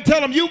five, and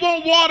tell them you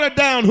won't water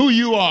down who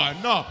you are?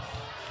 No.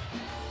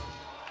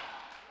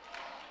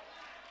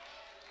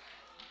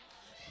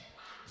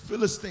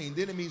 Philistine,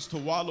 then it means to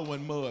wallow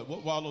in mud.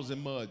 What wallows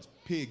in mud?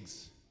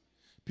 Pigs.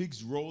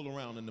 Pigs roll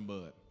around in the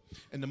mud.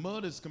 And the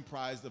mud is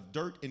comprised of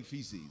dirt and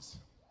feces.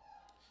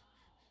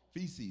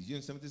 Feces, you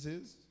understand what this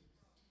is?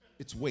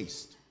 It's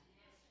waste.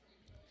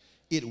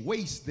 It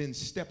wastes, then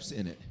steps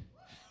in it,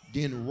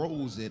 then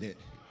rolls in it,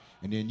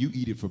 and then you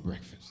eat it for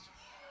breakfast.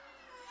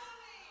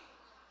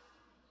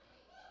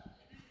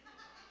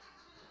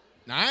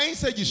 Now, I ain't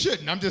saying you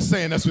shouldn't. I'm just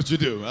saying that's what you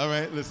do. All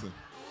right, listen.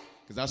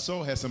 Because I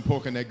so had some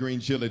pork in that green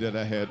chili that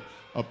I had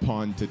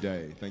upon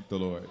today. Thank the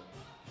Lord.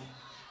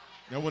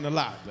 That wasn't a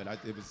lot, but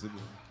it was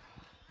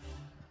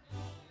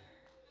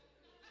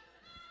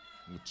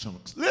with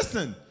chunks.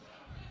 Listen.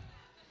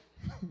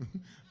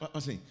 I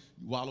was saying,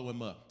 wallow in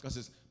mud. God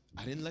says,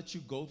 I didn't let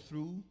you go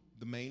through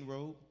the main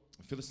road,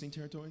 Philistine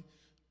territory,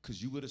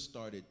 because you would have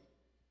started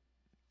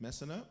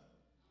messing up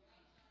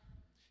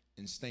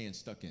and staying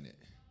stuck in it.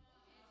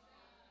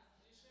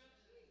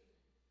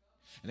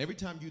 And every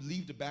time you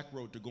leave the back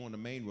road to go on the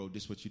main road,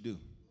 this is what you do.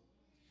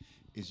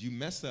 Is you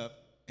mess up,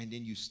 and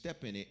then you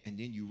step in it, and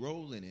then you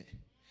roll in it,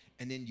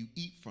 and then you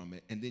eat from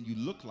it, and then you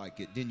look like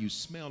it, then you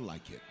smell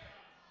like it.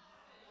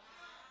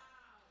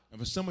 And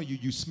for some of you,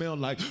 you smell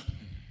like.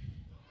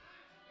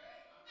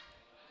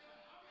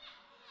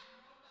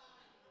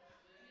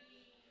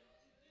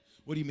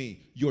 What do you mean?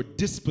 Your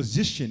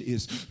disposition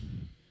is.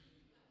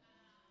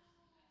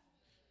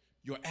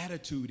 Your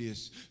attitude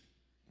is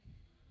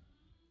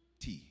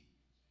tea.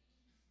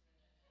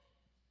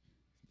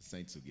 The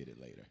saints will get it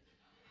later.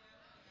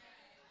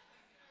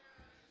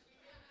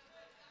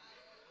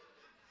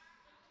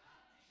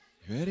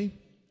 You ready?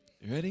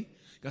 You ready?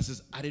 God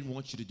says, I didn't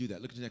want you to do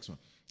that. Look at the next one.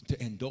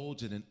 To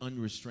indulge in an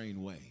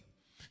unrestrained way.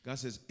 God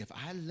says, if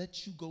I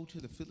let you go to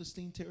the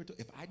Philistine territory,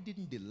 if I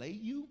didn't delay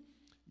you,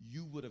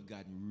 you would have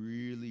gotten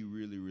really,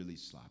 really, really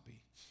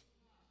sloppy.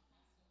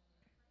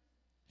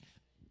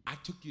 I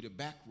took you the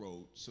back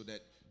road so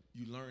that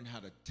you learn how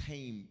to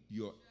tame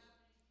your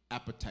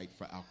appetite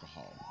for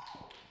alcohol.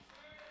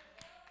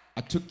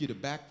 I took you the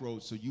back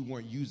road so you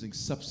weren't using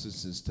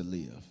substances to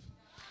live.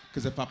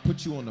 Because if I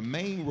put you on the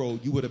main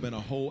road, you would have been a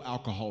whole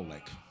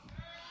alcoholic.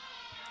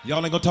 Y'all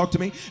ain't gonna talk to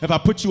me? If I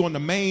put you on the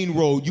main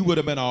road, you would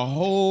have been a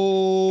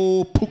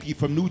whole Pookie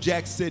from New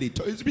Jack City.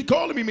 Be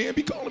calling me, man.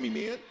 Be calling me,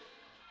 man.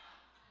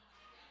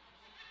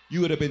 You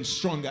would have been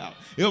strung out.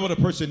 You know what the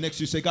person next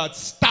to you say, God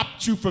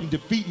stopped you from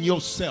defeating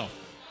yourself.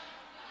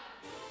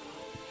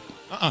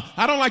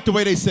 I don't like the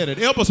way they said it.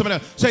 Elbow somebody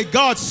else. Say,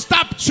 God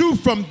stopped you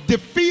from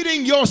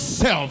defeating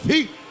yourself.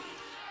 He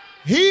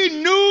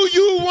knew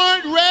you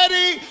weren't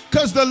ready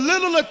because the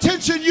little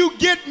attention you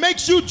get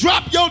makes you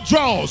drop your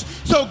drawers.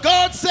 So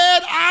God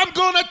said, I'm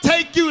going to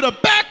take you the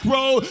back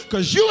road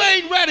because you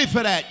ain't ready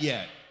for that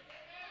yet.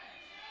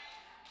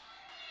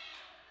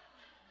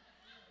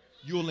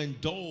 You'll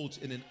indulge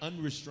in an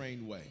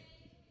unrestrained way.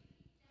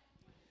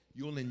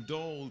 You'll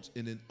indulge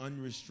in an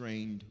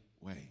unrestrained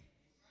way.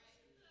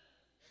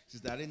 He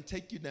says, I didn't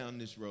take you down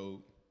this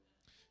road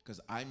because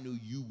I knew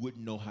you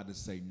wouldn't know how to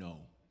say no.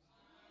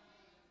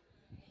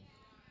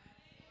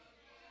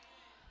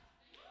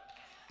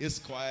 It's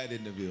quiet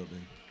in the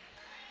building.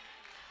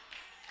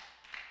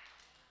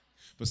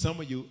 For some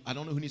of you, I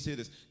don't know who needs to hear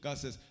this. God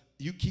says,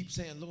 you keep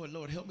saying, Lord,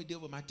 Lord, help me deal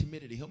with my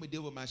timidity. Help me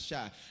deal with my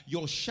shy.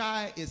 Your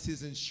shy is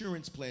his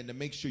insurance plan to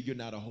make sure you're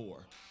not a whore.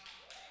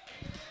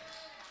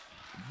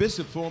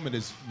 Bishop Foreman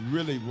is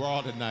really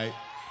raw tonight.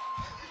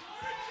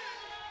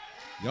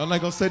 Y'all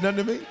not going to say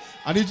nothing to me?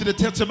 I need you to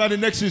tell somebody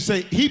next to you,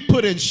 say, he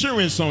put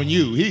insurance on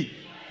you.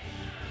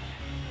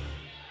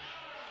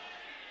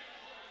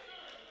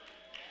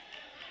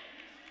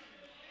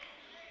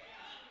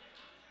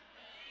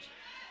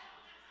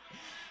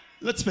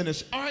 Let's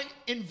finish. All right,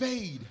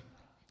 invade.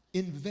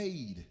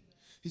 Invade.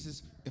 He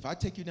says, if I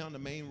take you down the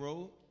main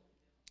road,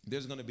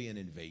 there's going to be an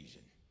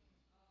invasion.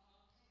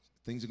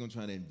 Things are going to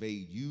try to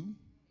invade you,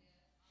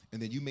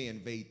 and then you may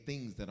invade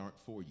things that aren't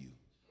for you.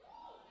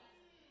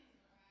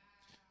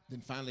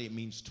 Then finally, it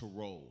means to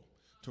roll.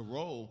 To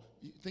roll,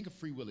 think of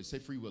Free Willy. Say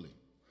Free Willy.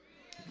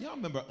 Y'all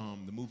remember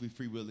the movie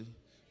Free Willy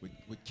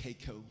with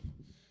Keiko,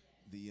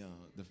 the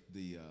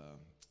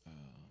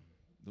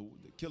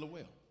killer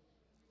whale.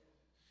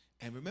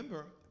 And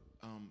remember,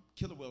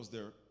 killer whales,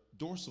 their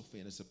dorsal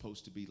fin is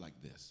supposed to be like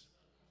this.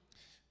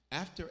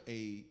 After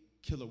a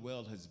killer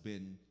whale has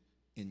been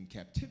in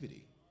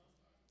captivity,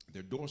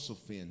 their dorsal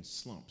fin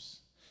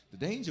slumps. The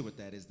danger with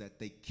that is that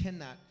they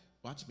cannot,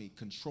 watch me,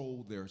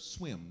 control their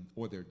swim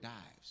or their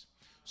dives.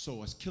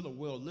 So a killer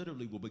whale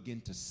literally will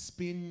begin to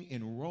spin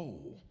and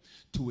roll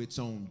to its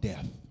own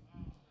death.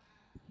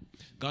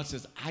 God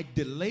says, I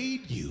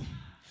delayed you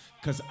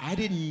because I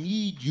didn't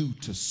need you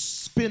to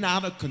spin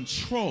out of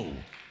control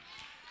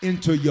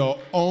into your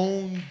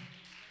own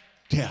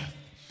death.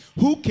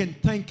 Who can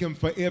thank him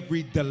for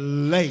every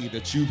delay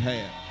that you've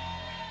had?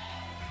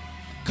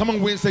 Come on,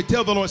 Wednesday,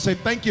 tell the Lord, say,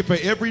 thank you for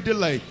every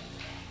delay.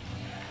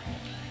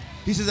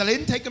 He says, I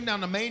didn't take them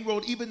down the main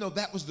road, even though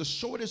that was the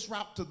shortest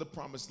route to the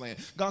promised land.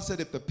 God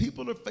said, if the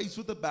people are faced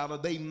with a battle,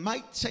 they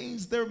might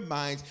change their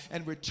minds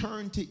and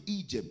return to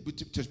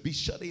Egypt, to be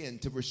shut in,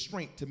 to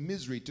restraint, to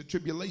misery, to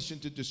tribulation,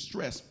 to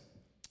distress.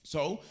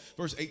 So,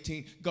 verse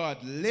 18, God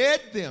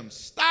led them.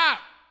 Stop.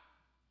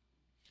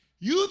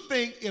 You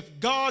think if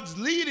God's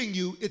leading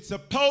you, it's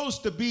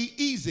supposed to be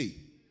easy.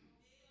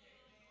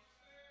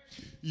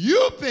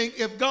 You think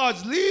if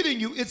God's leading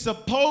you, it's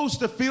supposed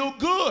to feel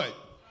good.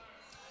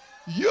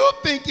 You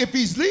think if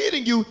he's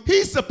leading you,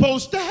 he's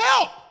supposed to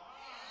help.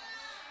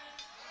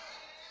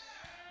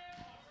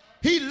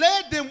 He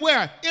led them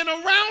where? In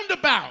a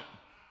roundabout.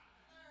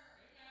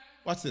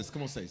 Watch this.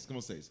 Come on, say this. Come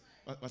on, say this.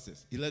 Watch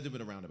this. He led them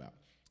in a roundabout.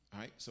 All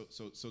right?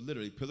 So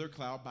literally, pillar of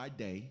cloud by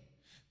day,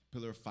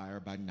 pillar of fire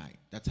by night.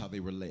 That's how they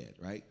were led,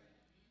 right?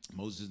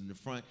 Moses in the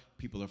front,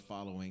 people are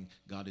following.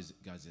 God's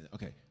in it.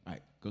 Okay, all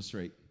right, go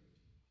straight.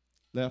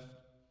 Left.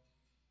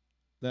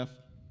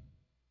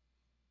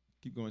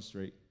 Keep going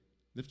straight.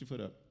 Lift your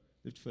foot up.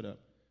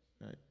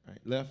 All right,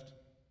 left.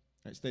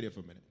 All right, stay there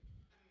for a minute.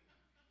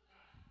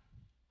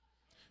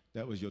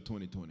 That was your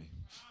 2020.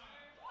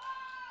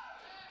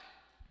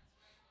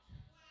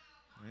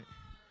 All right.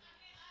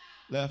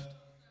 Left.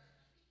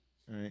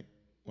 All right.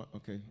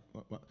 Okay.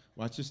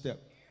 Watch your step.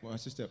 All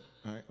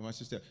right. Watch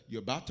your step.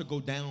 You're about to go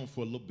down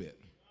for a little bit.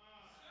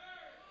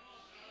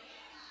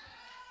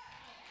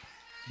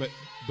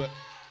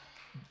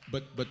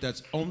 But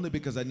that's only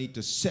because I need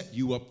to set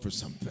you up for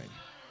something.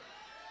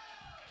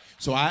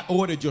 So I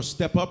ordered your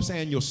step ups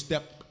and your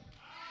step.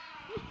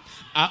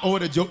 I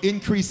ordered your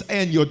increase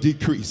and your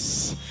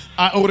decrease.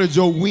 I ordered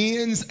your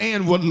wins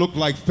and what looked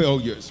like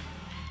failures.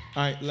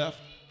 All right, left.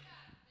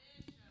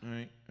 All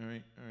right.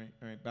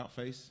 About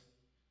face.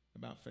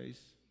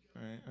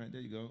 All right,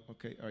 there you go.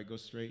 Okay, all right, go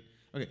straight.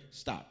 Okay,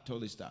 stop.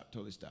 Totally stop.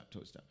 All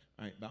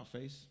right, about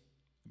face.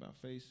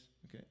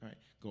 Okay, all right.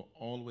 Go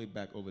all the way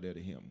back over there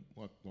to him.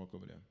 Walk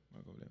over there.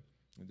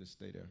 And just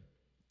stay there.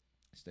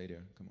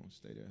 Come on,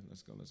 stay there.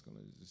 Let's go. Let's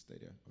just stay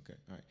there. Okay,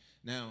 all right.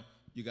 Now,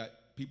 you got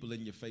people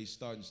in your face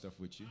starting stuff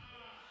with you.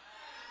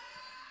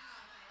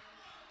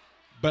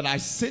 But I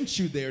sent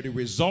you there to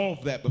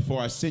resolve that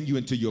before I send you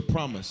into your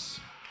promise.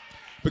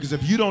 Because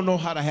if you don't know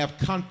how to have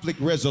conflict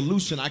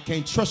resolution, I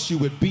can't trust you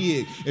with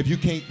big if you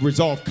can't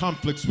resolve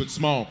conflicts with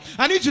small.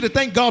 I need you to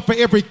thank God for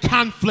every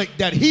conflict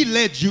that he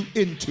led you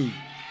into.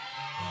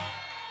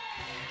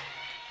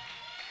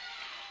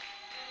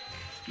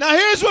 Now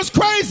here's what's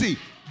crazy.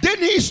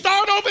 Didn't he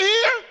start over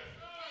here?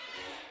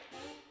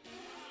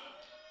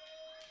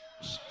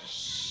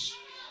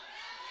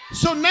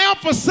 So now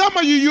for some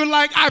of you, you're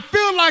like, I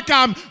feel like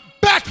I'm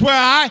back where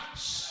I...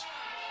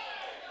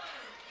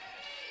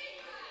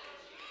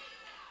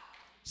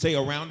 Say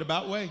a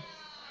roundabout way.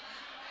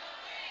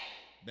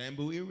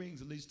 Bamboo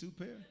earrings, at least 2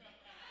 pair.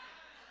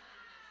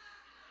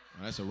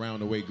 Well, that's a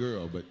roundaway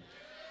girl, but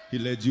he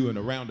led you in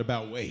a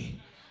roundabout way.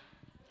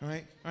 All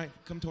right,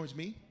 come towards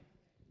me.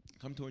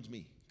 Come towards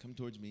me.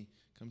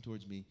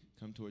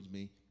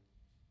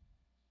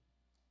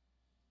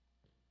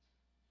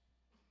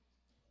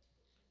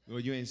 Well,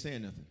 you ain't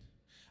saying nothing.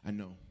 I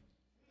know.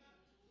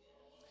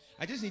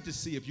 I just need to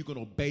see if you can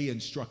obey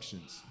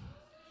instructions.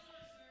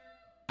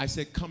 I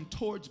said, come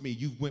towards me.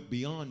 You went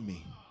beyond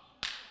me.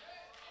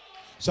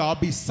 So I'll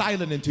be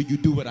silent until you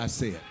do what I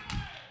said.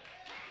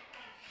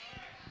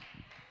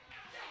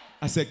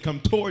 I said, come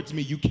towards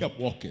me. You kept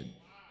walking.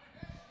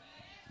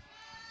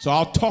 So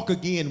I'll talk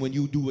again when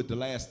you do what the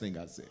last thing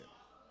I said.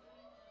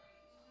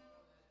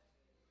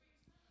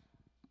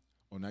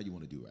 Oh, now you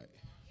want to do right.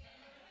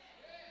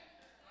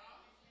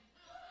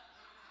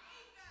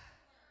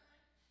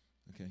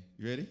 Okay,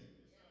 you ready?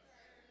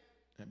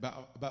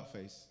 About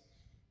face.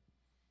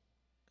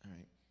 All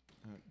right.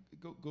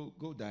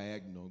 Go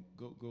diagonal.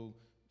 Go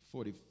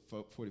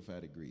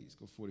 45 degrees.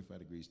 Go 45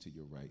 degrees to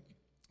your right.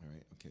 All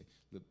right. Okay.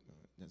 Look,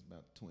 that's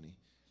about 20.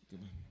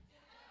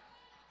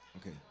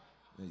 Okay.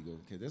 There you go.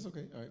 Okay, that's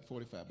okay. All right,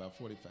 45. About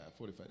 45.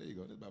 There you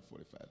go. That's about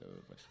 45. All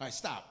right,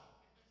 stop.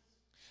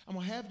 I'm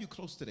gonna have you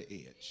close to the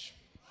edge.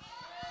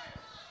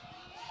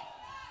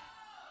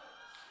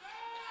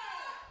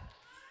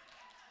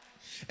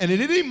 And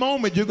at any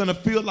moment, you're going to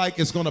feel like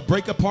it's going to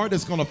break apart.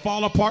 It's going to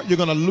fall apart. You're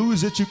going to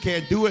lose it. You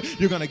can't do it.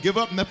 You're going to give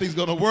up. Nothing's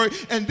going to work.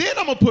 And then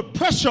I'm going to put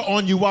pressure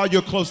on you while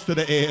you're close to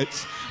the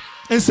edge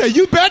and say,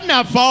 you better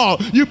not fall.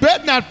 You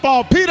better not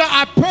fall. Peter,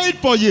 I prayed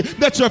for you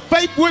that your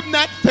faith would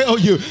not fail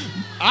you.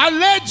 I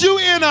led you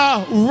in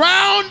a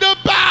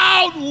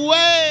roundabout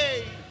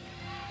way.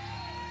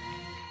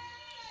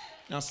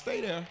 Now stay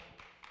there.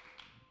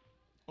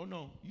 Oh,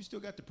 no. You still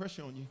got the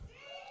pressure on you.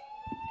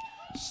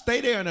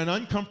 Stay there in an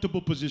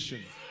uncomfortable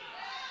position.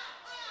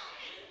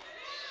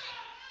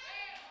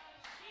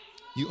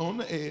 You on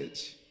the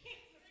edge,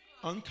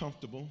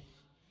 uncomfortable.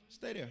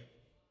 Stay there.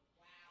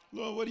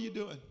 Lord, what are you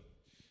doing?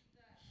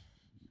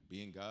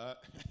 Being God.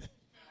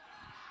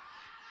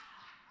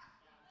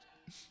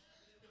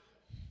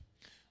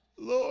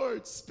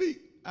 Lord,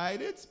 speak. I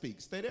did speak.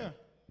 Stay there.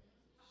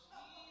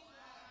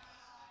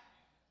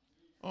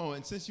 Oh,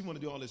 and since you want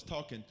to do all this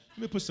talking,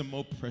 let me put some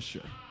more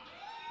pressure.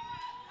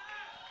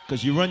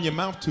 Because you run your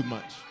mouth too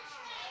much.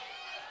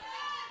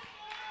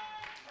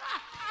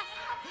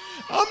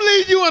 I'm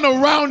leading you in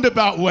a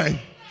roundabout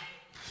way.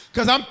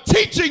 Because I'm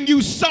teaching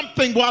you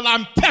something while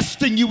I'm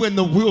testing you in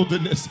the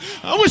wilderness.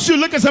 I wish you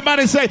look at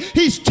somebody and say,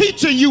 he's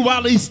teaching you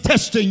while he's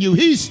testing you.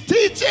 He's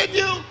teaching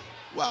you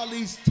while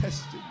he's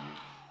testing you.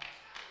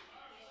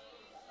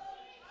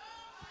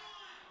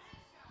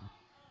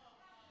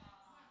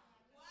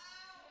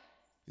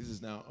 This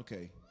is now,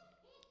 okay,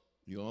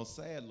 you're all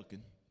sad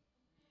looking.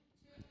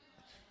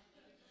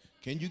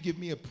 Can you give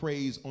me a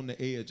praise on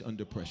the edge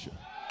under pressure?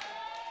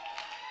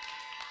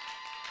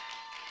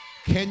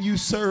 Can you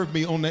serve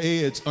me on the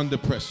edge under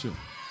pressure?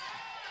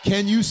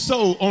 Can you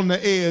sow on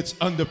the edge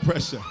under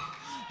pressure?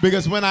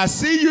 Because when I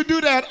see you do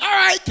that, all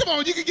right, come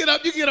on, you can get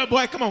up,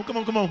 boy. Come on.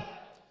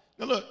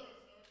 Now look,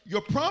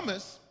 your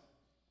promise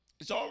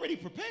is already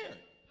prepared.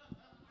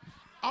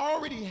 I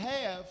already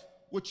have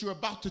what you're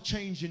about to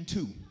change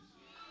into.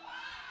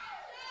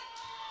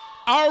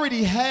 I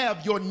already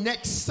have your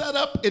next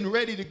setup and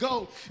ready to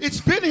go.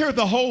 It's been here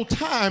the whole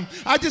time.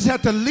 I just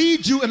had to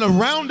lead you in a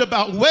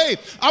roundabout way.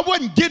 I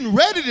wasn't getting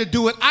ready to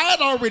do it. I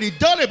had already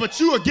done it, but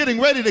you are getting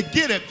ready to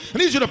get it. I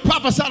need you to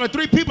prophesy to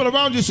 3 people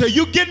around you and say,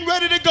 you getting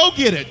ready to go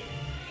get it.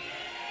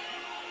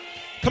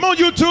 Come on,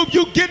 YouTube,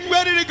 you getting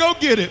ready to go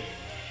get it.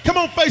 Come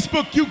on,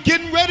 Facebook, you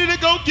getting ready to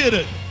go get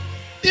it.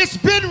 It's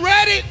been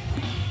ready.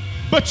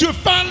 but you're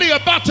finally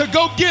about to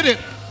go get it.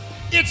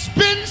 It's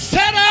been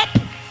set up,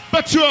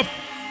 but you're...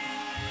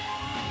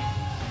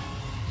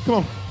 Come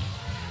on.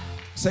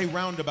 Say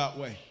roundabout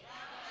way.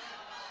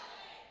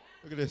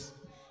 Look at this.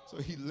 So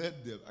he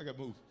led them, I got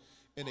to move,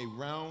 in a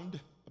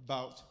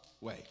roundabout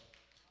way.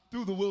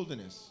 Through the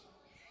wilderness.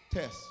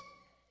 Test.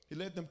 He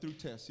led them through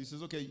tests. He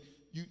says, okay,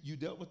 you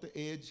dealt with the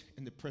edge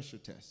and the pressure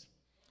test.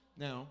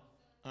 Now,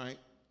 all right,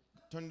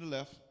 turn to the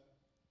left.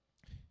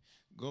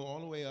 Go all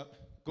the way up.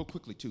 Go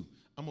quickly, too.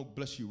 I'm going to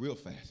bless you real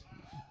fast.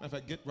 Matter of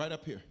fact, get right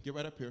up here. Get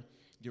right up here.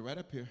 Get right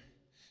up here.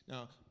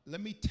 Now,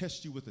 let me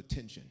test you with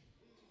attention.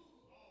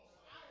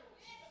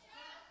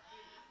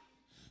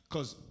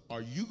 Because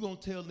are you going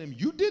to tell them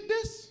you did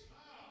this?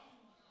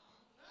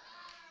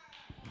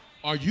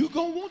 Are you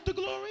going to want the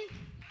glory?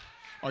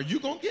 Are you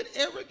going to get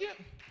arrogant?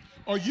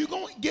 Are you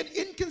going to get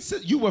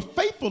inconsistent? You were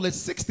faithful at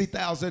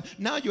 60,000.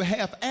 Now you're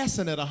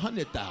half-assing at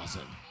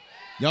 100,000.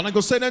 Y'all not going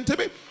to say nothing to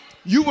me?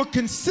 You were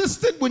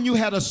consistent when you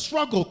had a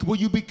struggle. Will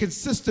you be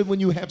consistent when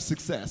you have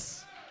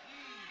success?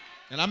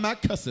 And I'm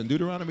not cussing.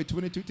 Deuteronomy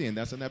 22:10.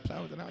 That's in that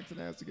plow with an ox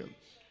and ass together.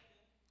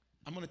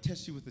 I'm going to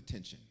test you with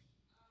attention.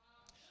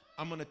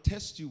 I'm going to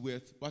test you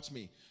with, watch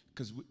me,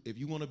 because if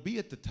you want to be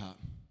at the top,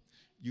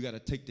 you got to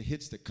take the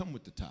hits that come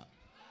with the top.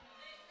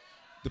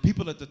 The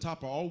people at the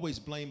top are always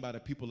blamed by the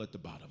people at the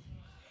bottom.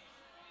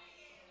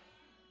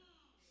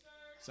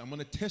 So I'm going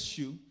to test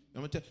you.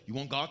 You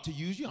want God to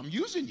use you? I'm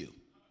using you.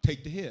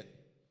 Take the hit.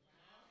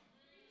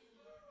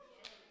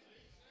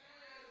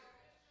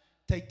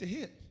 Take the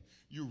hit.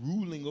 You're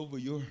ruling over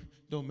your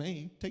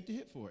domain. Take the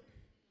hit for it.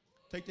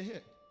 Take the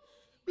hit.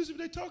 Listen,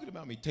 they're talking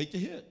about me. Take the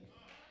hit.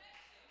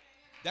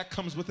 That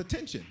comes with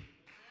attention.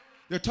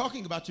 They're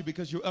talking about you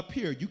because you're up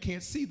here. You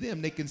can't see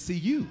them. They can see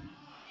you.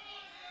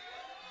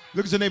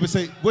 Look at your neighbor and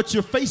say, what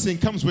you're facing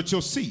comes with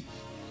your seat.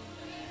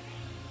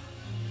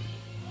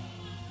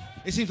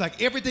 It seems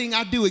like everything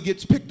I do, it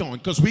gets picked on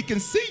because we can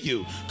see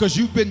you because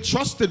you've been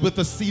trusted with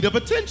a seat of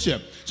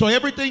attention. So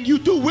everything you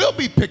do will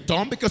be picked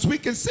on because we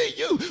can see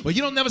you. Well,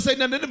 you don't never say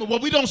nothing to them. Well,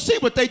 we don't see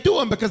what they're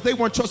doing because they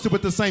weren't trusted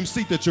with the same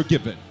seat that you're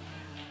given.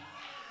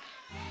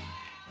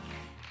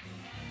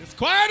 It's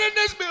quiet in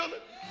this building.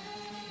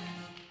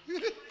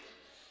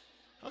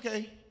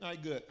 Okay, all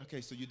right, good.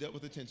 Okay, so you dealt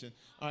with attention.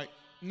 All right,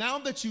 now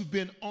that you've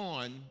been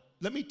on,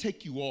 let me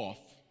take you off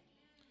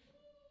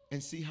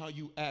and see how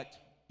you act.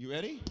 You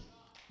ready?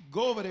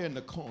 Go over there in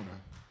the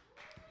corner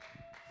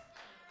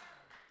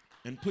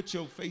and put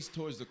your face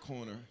towards the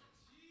corner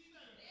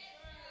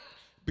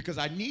because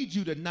I need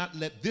you to not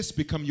let this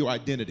become your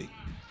identity.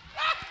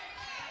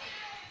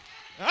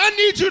 I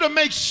need you to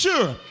make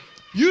sure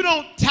you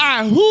don't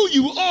tie who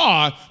you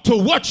are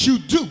to what you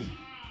do.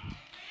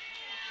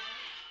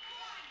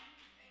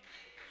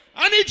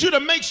 I need you to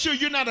make sure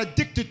you're not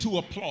addicted to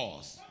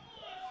applause.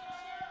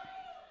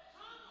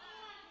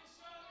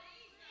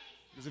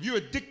 Because if you're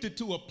addicted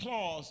to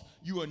applause,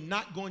 you are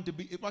not going to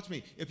be, watch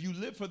me, if you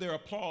live for their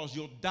applause,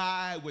 you'll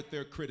die with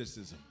their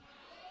criticism.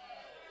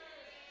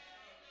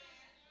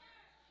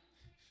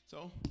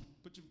 So,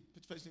 put your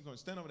face in the corner.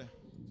 Stand over there.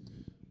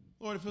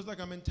 Lord, it feels like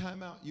I'm in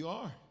timeout. You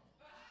are.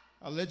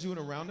 I led you in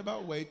a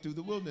roundabout way through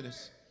the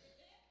wilderness.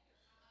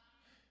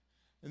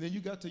 And then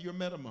you got to your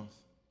meta-month.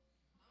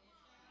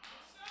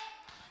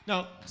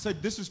 Now, say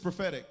this is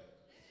prophetic.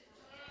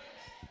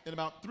 In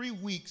about 3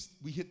 weeks,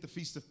 we hit the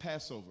Feast of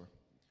Passover,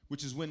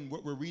 which is when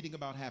what we're reading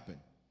about happened.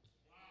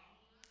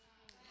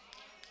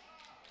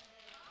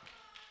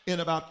 In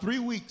about 3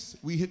 weeks,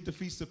 we hit the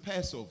Feast of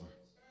Passover,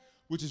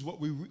 which is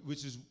what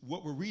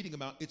we're reading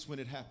about. It's when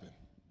it happened.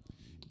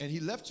 And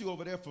he left you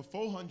over there for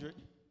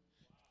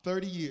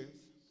 430 years,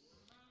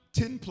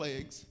 10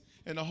 plagues,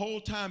 and the whole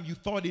time you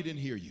thought he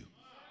didn't hear you.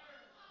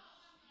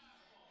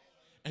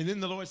 And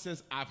then the Lord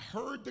says, I've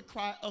heard the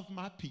cry of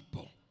my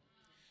people.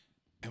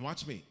 And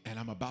watch me, and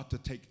I'm about to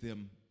take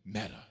them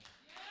meta.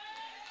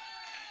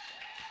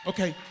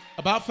 Okay,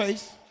 about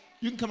face.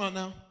 You can come out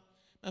now.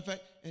 Matter of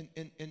fact, and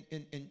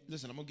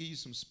listen, I'm gonna give you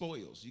some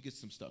spoils. You get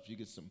some stuff. You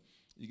get some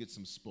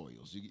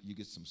spoils. You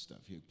get some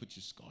stuff. Here, put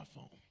your scarf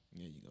on.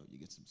 There you go. You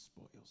get some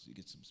spoils. You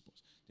get some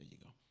spoils. There you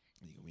go.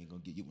 There you go. We ain't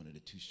gonna give you one of the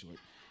too short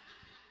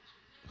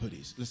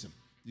hoodies. Listen,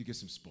 you get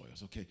some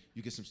spoils. Okay,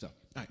 you get some stuff.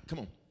 All right, come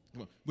on.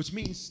 Come on. Which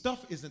means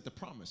stuff isn't the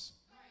promise.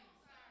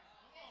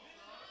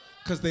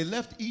 Because they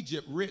left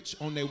Egypt rich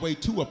on their way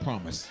to a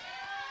promise.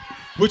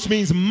 Which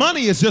means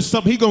money is just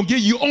something he's going to give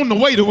you on the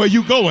way to where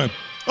you're going.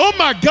 Oh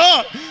my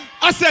God.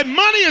 I said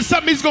money is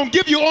something he's going to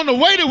give you on the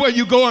way to where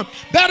you're going.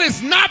 That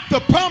is not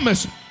the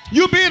promise.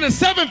 You being a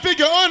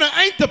 7-figure earner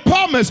ain't the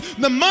promise.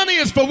 The money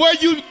is for where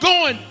you're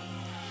going.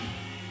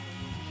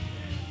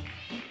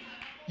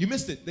 You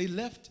missed it. They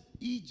left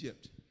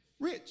Egypt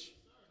rich.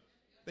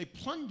 They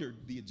plundered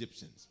the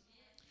Egyptians.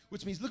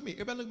 Which means, look at me,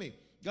 everybody look at me.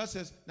 God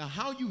says, now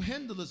how you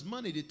handle this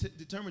money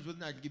determines whether or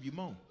not I can give you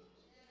more.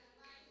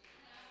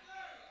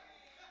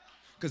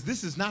 Because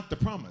this is not the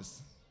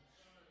promise.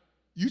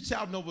 You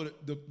shouting over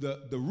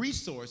the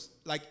resource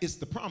like it's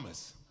the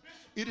promise.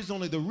 It is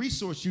only the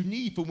resource you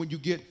need for when you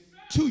get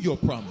to your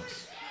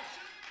promise.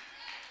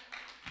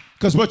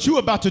 Because what you're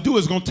about to do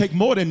is going to take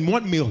more than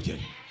 1 million.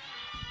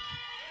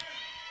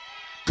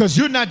 Because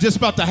you're not just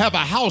about to have a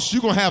house,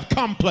 you're going to have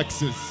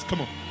complexes.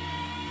 Come on.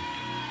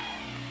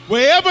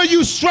 Wherever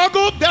you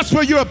struggled, that's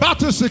where you're about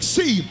to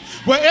succeed.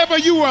 Wherever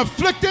you were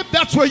afflicted,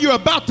 that's where you're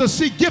about to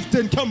see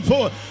gifting come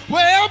forth.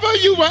 Wherever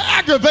you were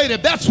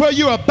aggravated, that's where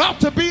you're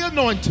about to be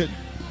anointed.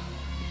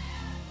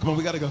 Come on,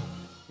 we got to go.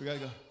 We got to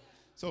go.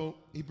 So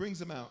he brings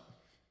them out,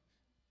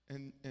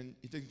 and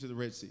he takes them to the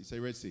Red Sea.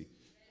 Say Red Sea.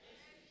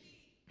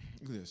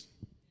 Look at this.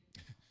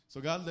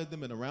 So God led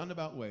them in a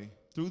roundabout way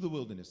through the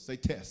wilderness. Say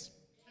test.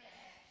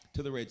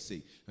 To the Red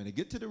Sea. When they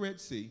get to the Red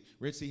Sea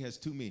has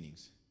two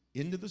meanings.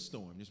 Into the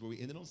storm, this is where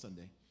we ended on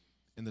Sunday,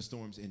 and the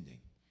storm's ending.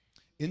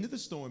 Into the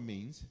storm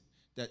means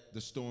that the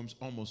storm's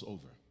almost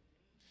over.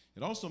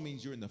 It also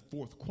means you're in the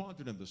fourth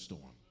quadrant of the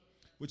storm,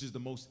 which is the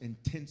most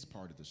intense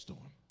part of the storm.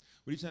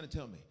 What are you trying to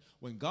tell me?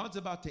 When God's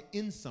about to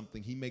end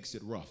something, he makes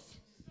it rough.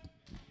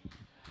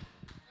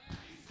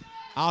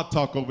 I'll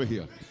talk over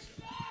here.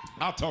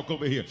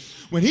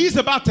 When he's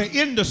about to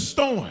end the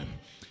storm,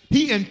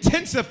 he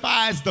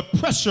intensifies the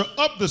pressure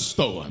of the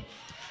storm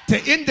to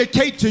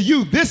indicate to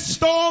you this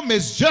storm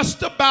is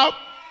just about.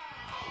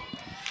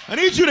 I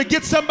need you to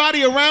get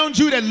somebody around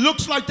you that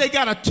looks like they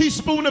got a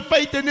teaspoon of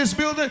faith in this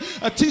building,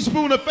 a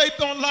teaspoon of faith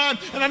online,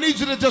 and I need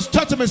you to just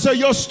touch them and say,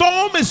 your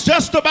storm is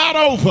just about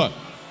over.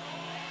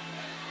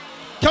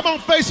 Come on,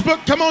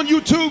 Facebook, come on,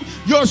 YouTube.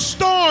 Your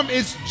storm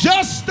is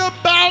just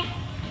about.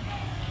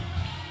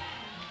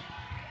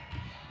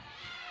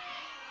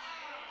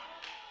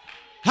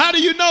 How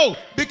do you know?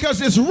 Because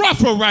it's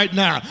rougher right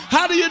now.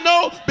 How do you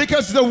know?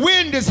 Because the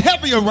wind is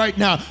heavier right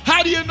now.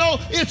 How do you know?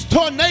 It's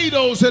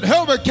tornadoes and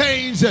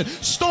hurricanes and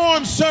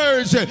storm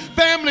surge and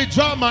family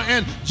drama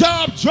and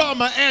job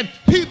drama and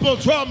people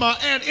drama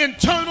and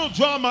internal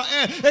drama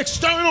and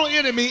external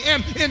enemy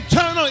and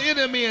internal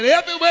enemy. And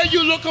everywhere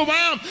you look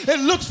around,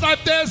 it looks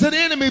like there's an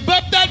enemy.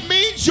 But that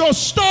means your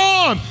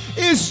storm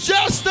is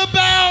just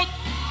about.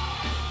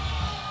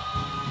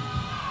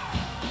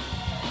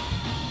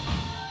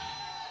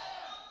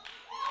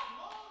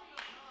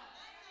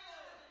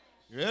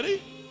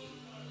 Ready?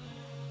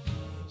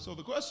 So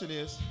the question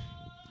is,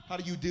 how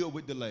do you deal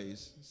with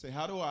delays? Say,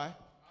 how do I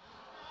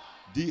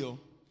deal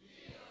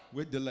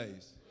with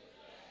delays?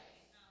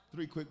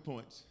 3 quick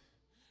points.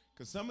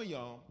 Because some of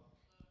y'all,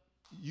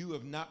 you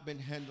have not been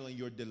handling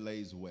your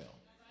delays well.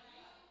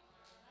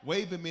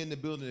 Wave at me in the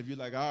building if you're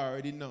like, I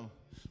already know.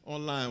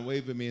 Online,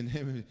 wave at me if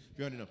you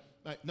already know.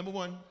 All right, number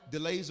 1,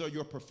 delays are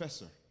your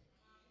professor.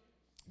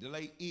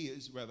 Delay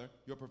is, rather,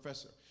 your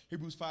professor.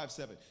 Hebrews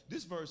 5:7.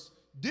 This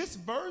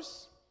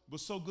verse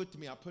was so good to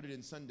me, I put it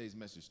in Sunday's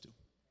message too.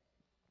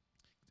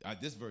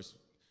 This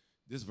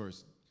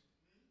verse,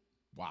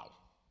 wow.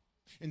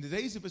 In the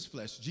days of his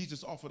flesh,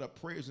 Jesus offered up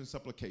prayers and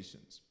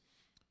supplications.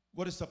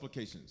 What is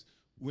supplications?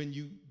 When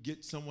you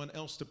get someone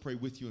else to pray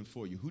with you and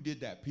for you. Who did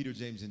that? Peter,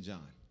 James, and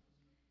John.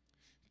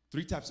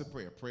 3 types of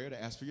prayer. Prayer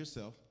to ask for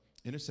yourself.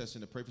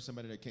 Intercession to pray for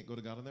somebody that can't go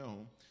to God on their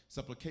own.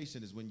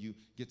 Supplication is when you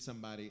get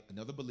somebody,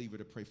 another believer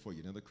to pray for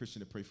you, another Christian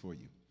to pray for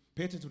you.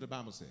 Pay attention to what the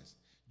Bible says.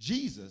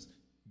 Jesus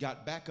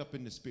got back up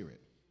in the spirit.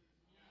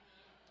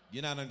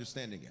 You're not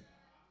understanding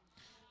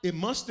it. It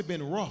must have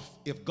been rough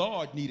if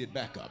God needed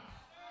backup.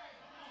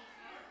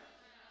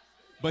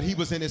 But he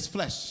was in his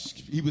flesh.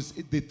 He was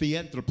the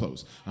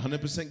theanthropos,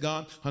 100%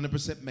 God,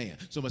 100% man.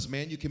 So much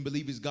man you can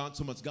believe he's God,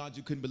 so much God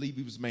you couldn't believe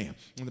he was man.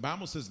 And the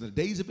Bible says in the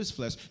days of his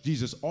flesh,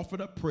 Jesus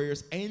offered up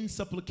prayers and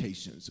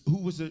supplications.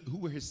 Who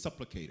were his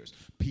supplicators?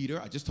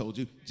 Peter, I just told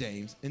you,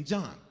 James, and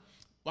John.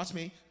 Watch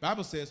me. The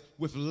Bible says,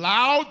 with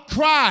loud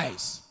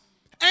cries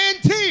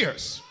and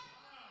tears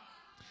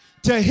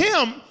to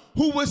him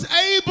who was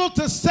able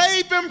to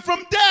save him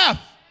from death.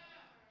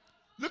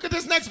 Look at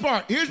this next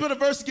part. Here's where the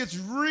verse gets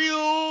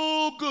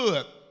real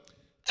good.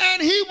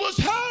 And he was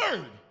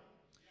heard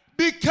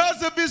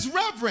because of his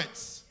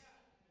reverence.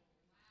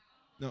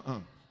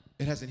 No,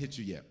 it hasn't hit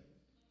you yet.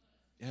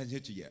 It hasn't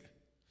hit you yet.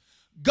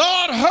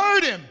 God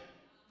heard him,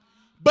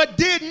 but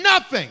did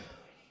nothing.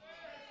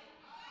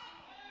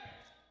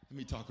 Let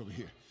me talk over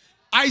here.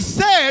 I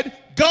said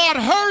God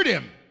heard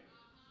him,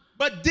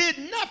 but did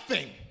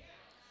nothing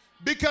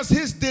because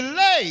his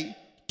delay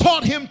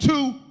taught him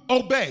to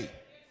obey.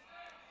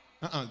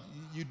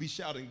 You'd be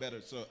shouting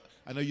better, so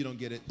I know you don't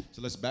get it.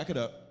 So let's back it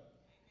up.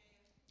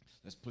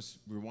 Let's push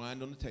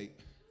rewind on the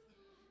tape.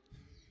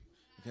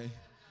 Okay?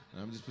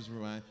 I'm just pushing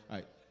rewind. All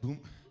right, boom,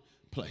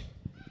 play.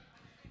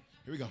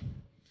 Here we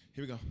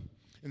go.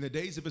 In the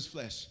days of his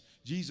flesh,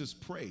 Jesus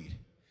prayed,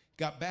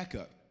 got back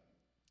up,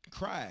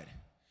 cried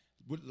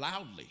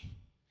loudly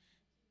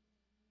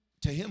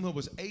to him who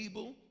was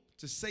able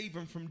to save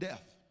him from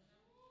death.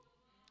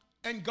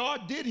 And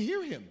God did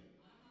hear him.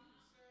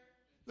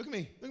 Look at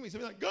me.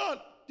 Somebody like,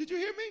 God, did you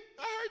hear me?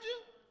 I heard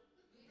you.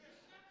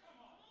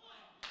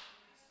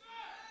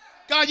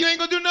 God, you ain't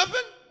gonna do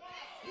nothing?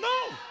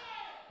 No.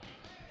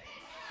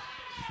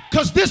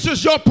 Because this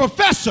is your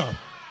professor.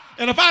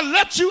 And if I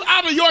let you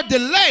out of your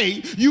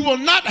delay, you will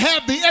not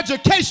have the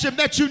education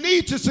that you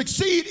need to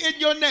succeed in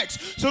your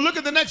next. So look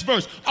at the next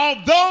verse.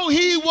 Although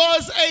he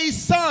was a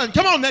son.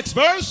 Come on, next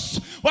verse.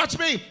 Watch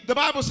me. The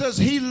Bible says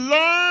he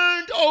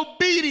learned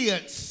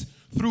obedience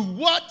through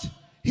what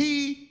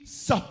he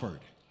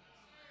suffered.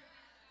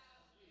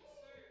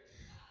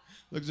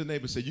 Look at your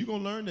neighbor and say, you're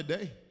going to learn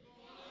today.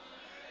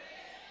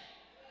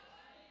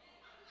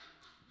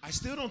 I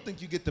still don't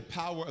think you get the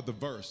power of the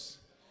verse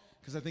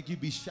because I think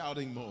you'd be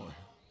shouting more.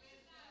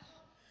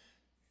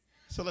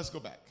 So let's go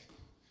back.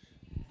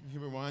 You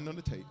rewind on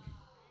the tape.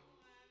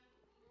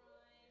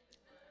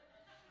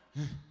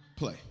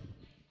 Play.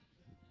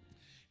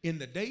 In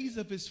the days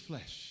of his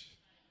flesh,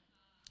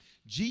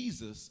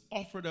 Jesus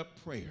offered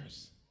up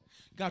prayers.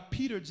 Got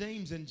Peter,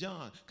 James, and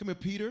John. Come here,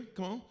 Peter.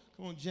 Come on.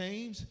 Come on,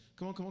 James.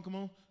 Come on, come on, come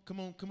on. Come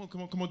on, come on,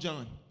 come on, come on,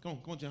 John. Come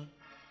on, John.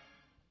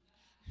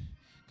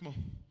 Come on.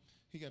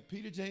 He got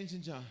Peter, James,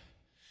 and John.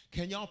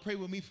 Can y'all pray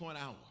with me for an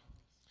hour?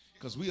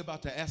 Because we're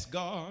about to ask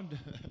God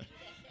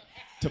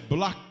to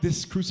block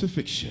this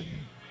crucifixion.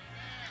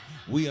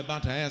 We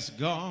about to ask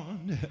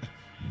God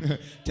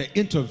to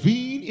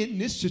intervene in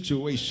this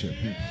situation.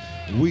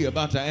 We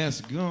about to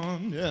ask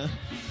God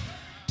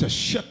to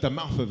shut the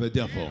mouth of the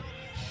devil.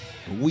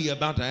 We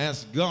about to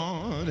ask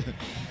God.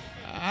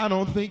 I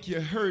don't think you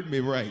heard me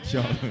right,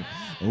 y'all.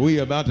 We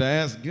about to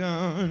ask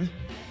God.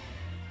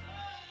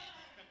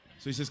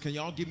 So he says, can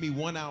y'all give me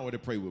 1 hour to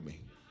pray with me?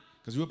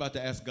 Because we're about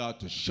to ask God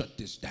to shut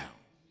this down.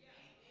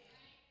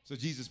 So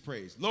Jesus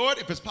prays, Lord,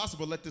 if it's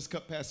possible, let this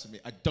cup pass from me.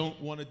 I don't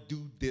want to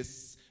do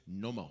this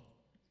no more.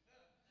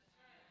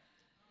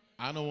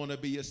 I don't want to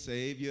be a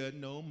savior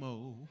no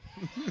more.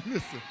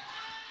 Listen.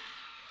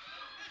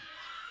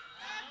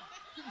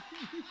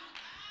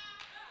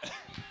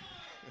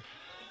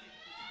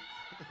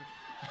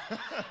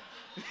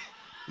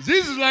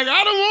 Jesus is like,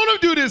 I don't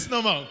want to do this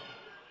no more.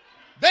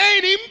 They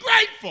ain't even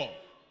grateful.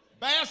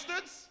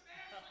 Bastards.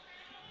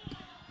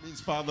 Means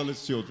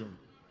fatherless children.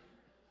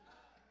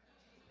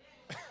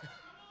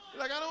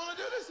 Like, I don't want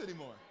to do this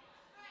anymore.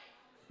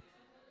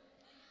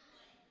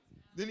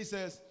 Then he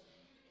says,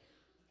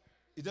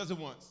 he does it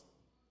once.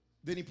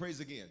 Then he prays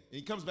again. And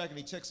he comes back and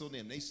he checks on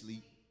them. They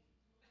sleep.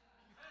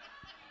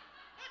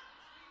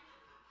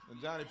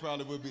 And Johnny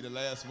probably would be the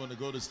last one to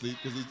go to sleep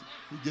because he's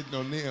getting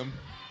on them.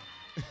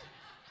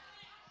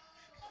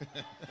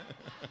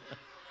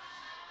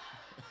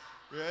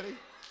 Ready?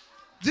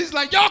 Jesus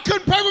like, y'all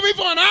couldn't pray with me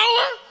for an hour?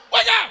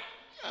 Wake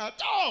up!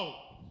 Dog.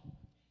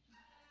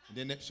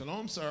 And then,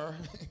 shalom, sir.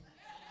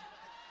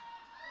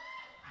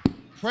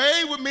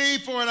 Pray with me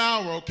for an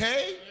hour,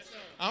 okay? Yes,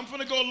 I'm going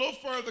to go a little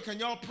further. Can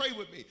y'all pray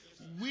with me?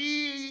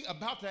 We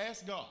about to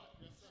ask God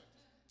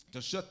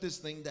to shut this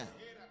thing down.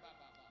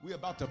 We're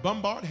about to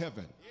bombard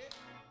heaven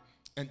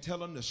and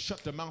tell him to shut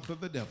the mouth of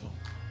the devil.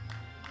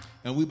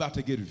 And we're about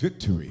to get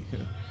victory.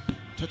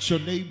 Touch your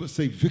neighbor,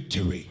 say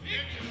victory.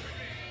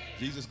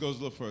 Jesus goes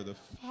a little further.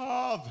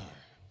 Father,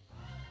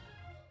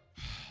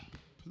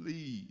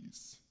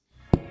 please,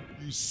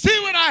 you see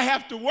what I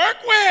have to work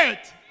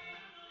with.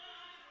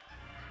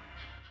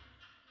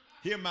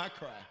 Hear my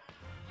cry.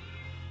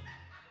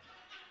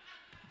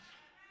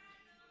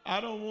 I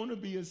don't want to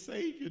be a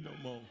savior no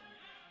more.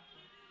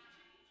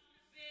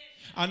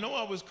 I know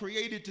I was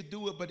created to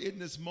do it, but in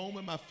this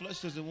moment, my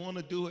flesh doesn't want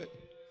to do it.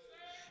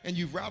 And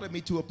you've routed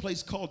me to a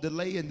place called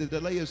delay, and the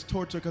delay is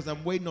torture because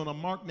I'm waiting on a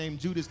mark named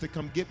Judas to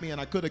come get me, and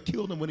I could have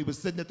killed him when he was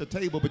sitting at the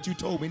table, but you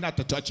told me not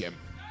to touch him.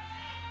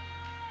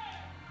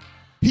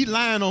 He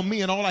lying on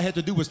me, and all I had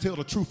to do was tell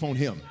the truth on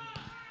him.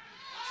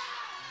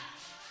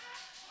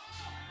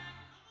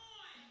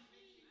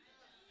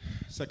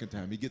 Second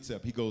time, he gets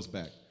up, he goes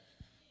back.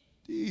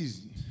 Wake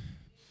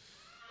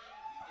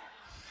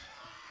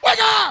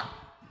up!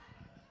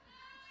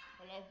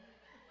 Hello?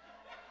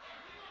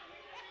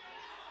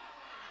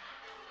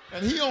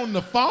 And he on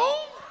the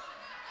phone?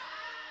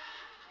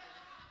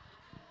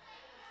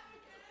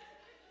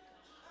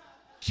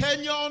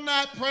 Can y'all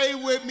not pray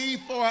with me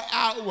for an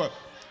hour?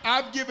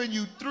 I've given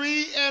you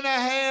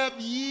 3.5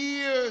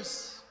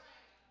 years.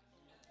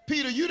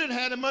 Peter, you didn't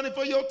have the money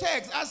for your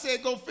tax. I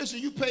said go fishing.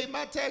 You paid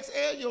my tax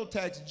and your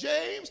tax.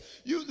 James,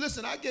 you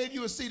listen, I gave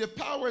you a seat of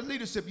power and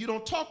leadership. You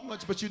don't talk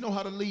much, but you know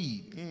how to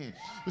lead.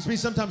 Which means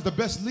sometimes the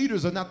best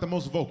leaders are not the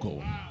most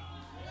vocal.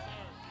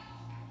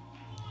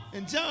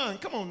 And John,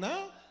 come on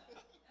now.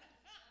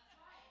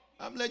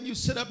 I'm letting you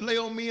sit up, lay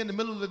on me in the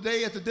middle of the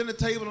day at the dinner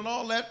table and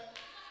all that.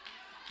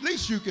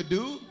 Least you could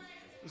do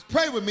is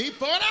pray with me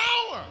for an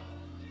hour.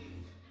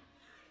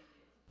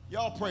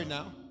 Y'all pray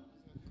now.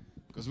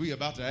 Because we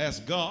about to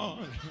ask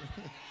God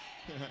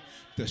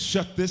to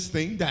shut this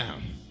thing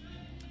down.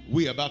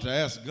 We about to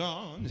ask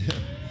God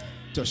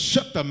to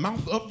shut the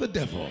mouth of the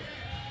devil.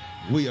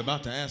 We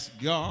about to ask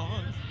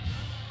God.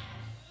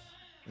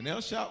 And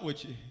they'll shout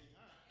with you.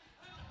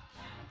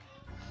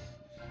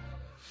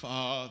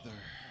 Father,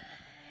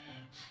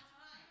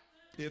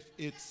 if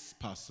it's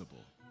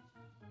possible.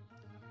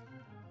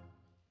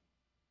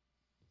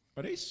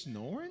 Are they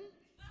snoring?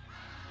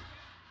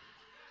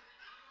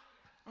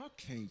 I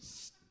can't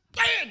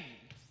stand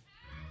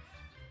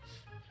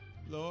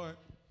Lord,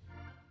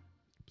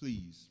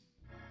 please,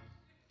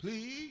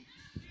 please,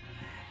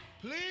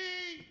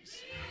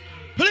 please,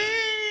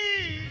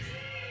 please,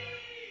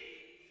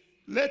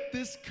 let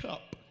this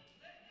cup,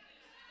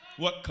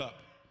 what cup?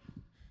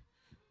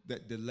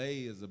 That delay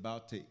is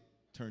about to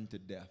turn to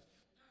death.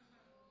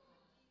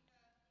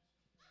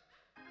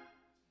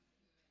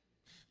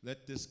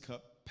 Let this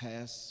cup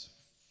pass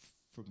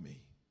from me.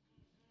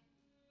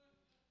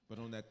 But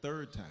on that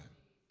third time,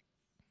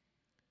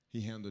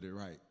 he handled it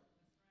right.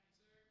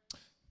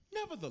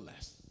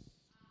 Nevertheless,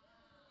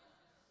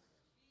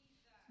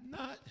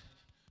 not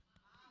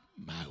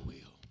my will,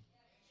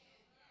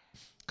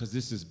 because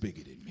this is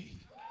bigger than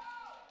me.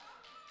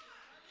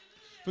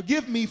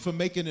 Forgive me for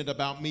making it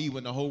about me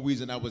when the whole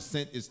reason I was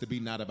sent is to be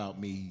not about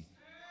me.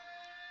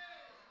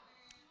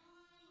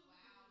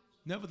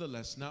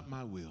 Nevertheless, not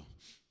my will,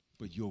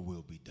 but your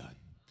will be done.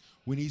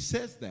 When he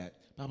says that,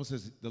 the Bible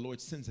says the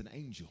Lord sends an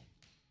angel,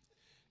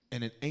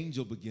 and an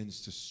angel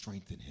begins to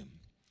strengthen him.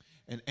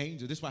 An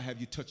angel, this is why I have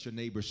you touch your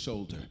neighbor's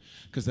shoulder,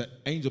 because the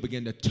angel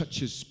began to touch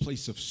his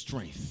place of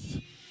strength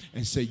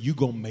and say, you're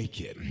going to make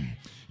it.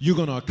 You're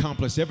going to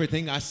accomplish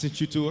everything I sent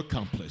you to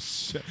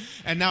accomplish.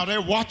 And now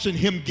they're watching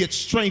him get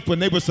strength when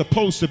they were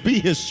supposed to be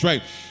his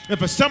strength. And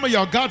for some of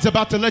y'all, God's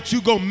about to let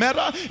you go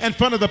meta in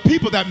front of the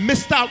people that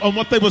missed out on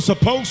what they were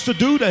supposed to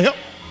do to help.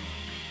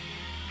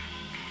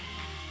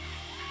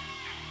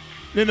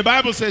 Then the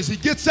Bible says he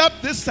gets up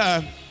this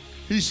time.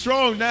 He's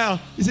strong now.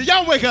 He said,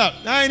 y'all wake up.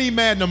 I ain't even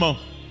mad no more.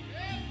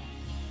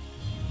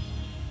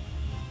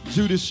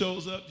 Judas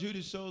shows up.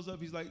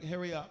 He's like,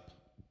 hurry up.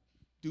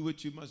 Do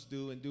what you must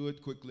do and do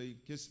it quickly.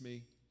 Kiss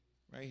me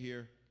right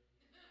here.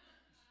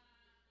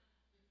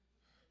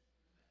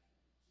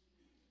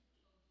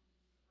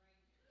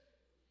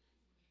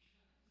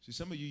 See,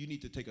 some of you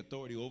need to take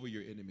authority over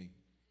your enemy.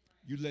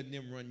 You letting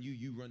them run you,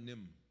 you run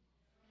them.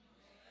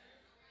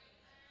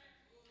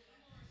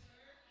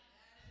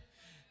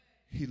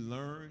 He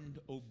learned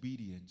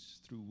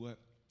obedience through what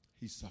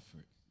he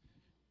suffered.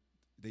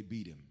 They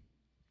beat him.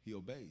 He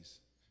obeys.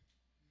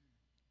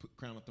 Put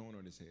crown of thorn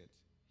on his head.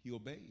 He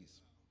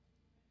obeys.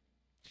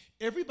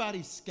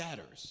 Everybody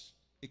scatters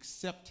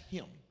except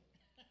him.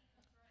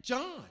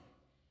 John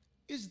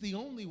is the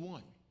only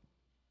one.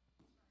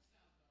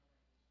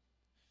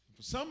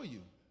 For some of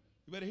you,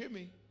 you better hear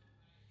me.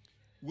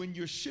 When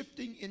you're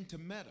shifting into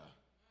meta,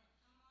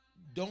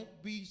 don't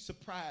be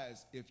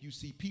surprised if you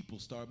see people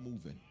start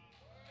moving.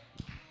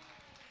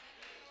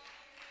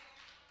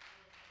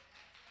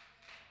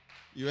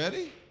 You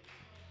ready?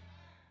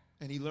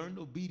 And he learned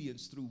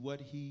obedience through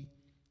what he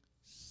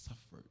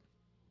suffered.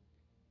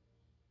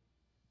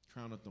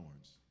 Crown of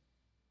thorns,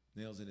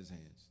 nails in his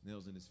hands,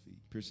 nails in his feet,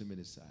 pierce him in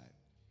his side.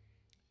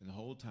 And the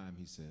whole time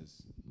he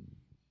says,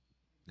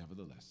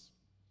 nevertheless,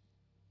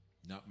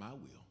 not my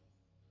will,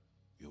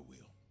 your will.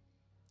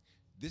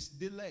 This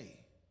delay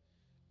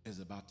is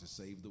about to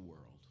save the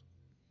world.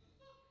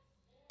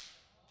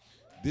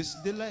 This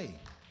delay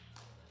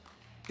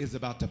is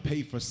about to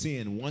pay for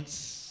sin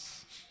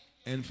once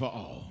and for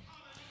all.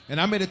 And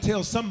I'm going to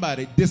tell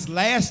somebody, this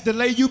last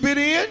delay you've been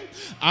in,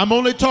 I'm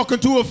only talking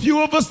to a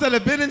few of us that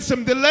have been in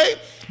some delay.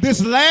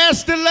 This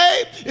last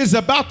delay is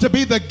about to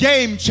be the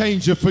game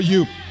changer for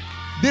you.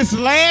 This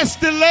last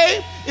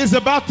delay is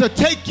about to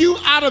take you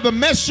out of the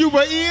mess you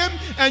were in,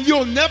 and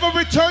you'll never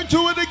return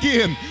to it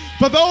again.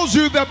 For those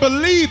of you that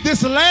believe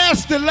this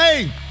last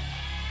delay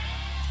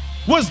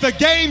was the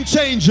game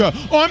changer.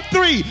 On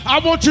 3, I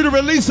want you to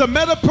release a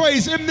meta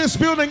praise in this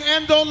building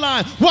and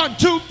online. 1,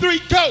 2, 3,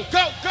 go,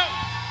 go, go.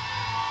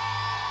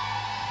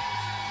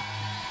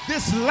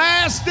 This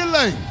last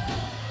delay,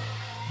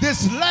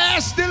 this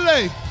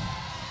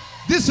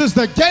is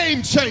the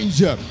game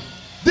changer.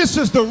 This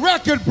is the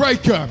record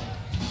breaker.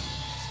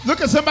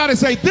 Look at somebody and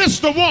say, this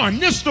the one.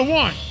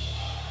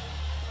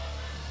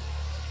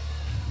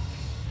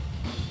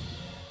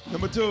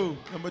 Number two,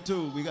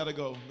 we got to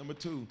go. Number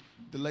 2,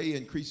 delay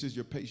increases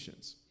your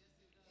patience.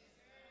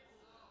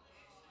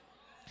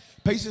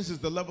 Patience is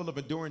the level of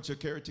endurance your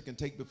character can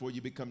take before you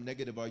become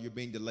negative or you're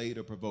being delayed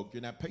or provoked.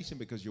 You're not patient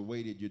because you're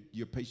waited.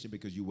 You're patient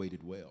because you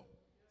waited well.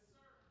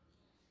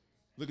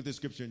 Look at this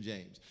scripture in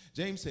James.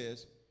 James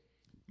says,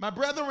 my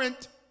brethren,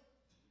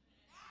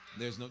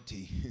 there's no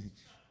T.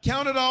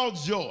 Count it all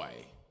joy.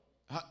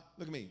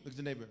 Look at me. Look at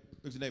the neighbor.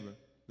 Look at the neighbor.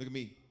 Look at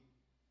me.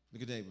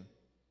 Look at the neighbor.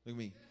 Look at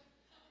me.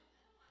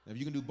 Now, if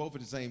you can do both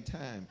at the same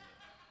time,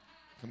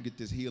 come get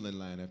this healing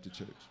line after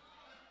church.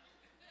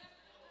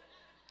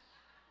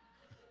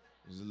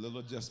 There's a little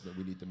adjustment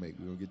we need to make.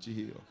 We're going to get you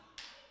healed.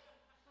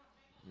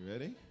 You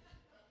ready?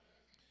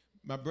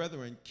 My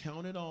brethren,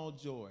 count it all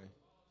joy.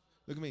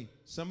 Look at me.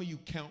 Some of you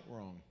count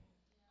wrong.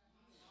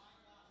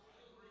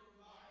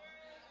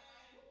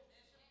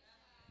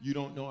 You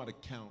don't know how to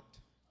count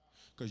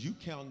because you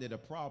counted a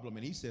problem,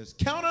 and he says,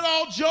 count it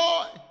all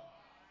joy.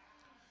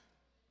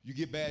 You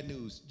get bad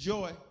news.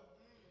 Joy.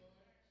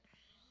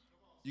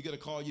 You get a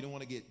call you don't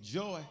want to get.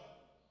 Joy.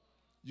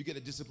 You get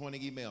a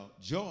disappointing email.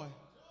 Joy.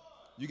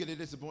 You get a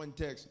disappointing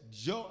text.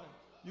 Joy.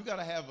 You got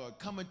to have a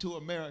coming to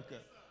America.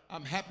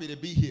 I'm happy to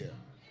be here.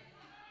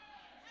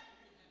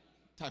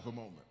 type of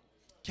moment.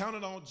 Count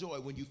it all joy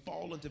when you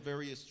fall into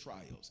various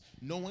trials,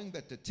 knowing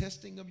that the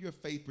testing of your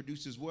faith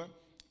produces what?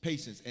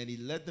 Patience. And he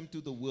led them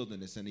through the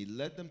wilderness, and he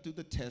led them through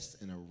the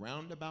tests in a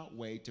roundabout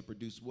way to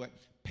produce what?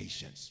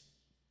 Patience.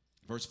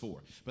 Verse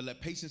 4, but let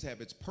patience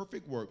have its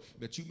perfect work,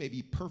 that you may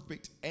be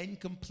perfect and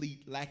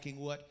complete, lacking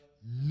what?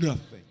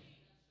 Nothing.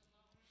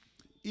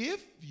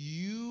 If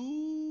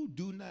you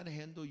do not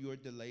handle your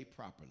delay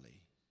properly,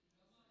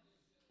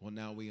 well,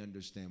 now we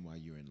understand why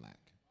you're in lack.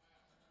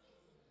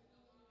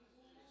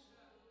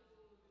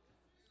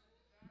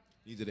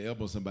 You need to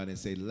elbow somebody and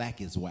say,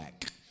 lack is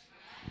whack.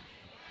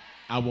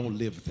 I won't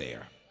live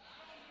there.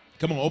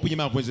 Come on, open your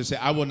mouth and say,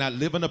 I will not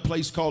live in a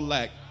place called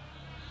lack.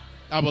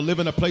 I will live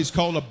in a place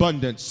called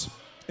abundance,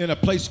 in a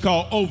place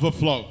called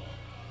overflow.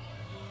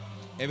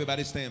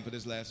 Everybody stand for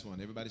this last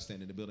one. Everybody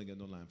stand in the building, get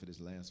no line for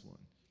this last one.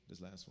 This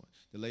last one.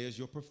 Delay is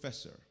your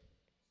professor.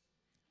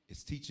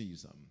 It's teaching you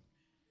something.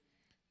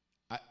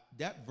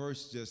 That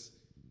verse just,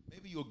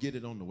 maybe you'll get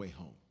it on the way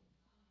home.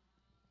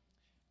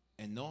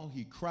 And no,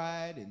 he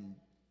cried and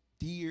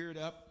teared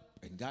up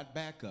and got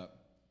back up.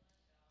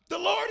 The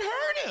Lord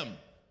heard him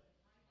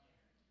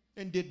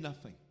and did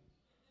nothing.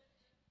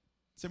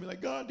 Somebody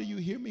like, God, do you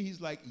hear me? He's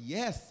like,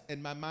 yes,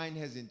 and my mind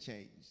hasn't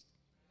changed.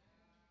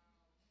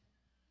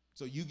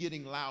 So you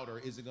getting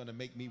louder isn't going to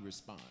make me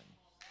respond.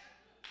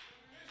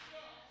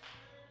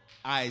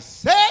 I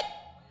said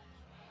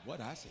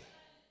what I said.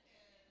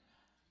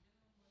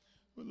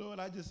 Well, Lord,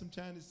 I just am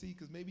trying to see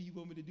because maybe you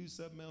want me to do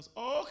something else.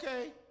 Oh,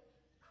 okay.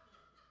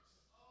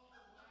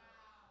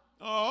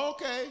 Oh,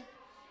 okay.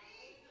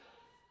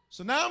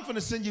 So now I'm going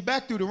to send you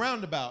back through the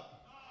roundabout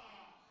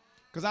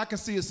because I can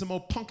see it's some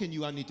more punk in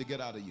you I need to get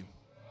out of you.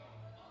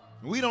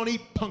 We don't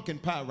eat pumpkin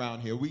pie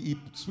around here. We eat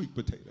sweet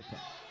potato pie.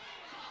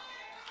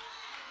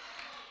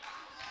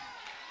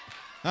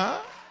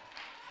 Huh?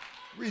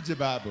 Read your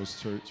Bibles,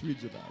 church.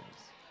 Read your Bibles.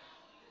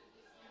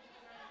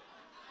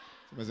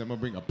 Somebody said, I'm going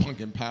to bring a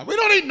pumpkin pie. We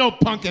don't eat no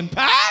pumpkin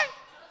pie.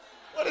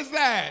 What is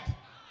that?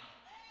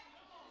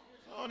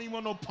 I don't even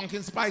want no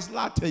pumpkin spice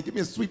latte. Give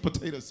me a sweet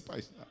potato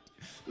spice latte.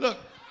 Look,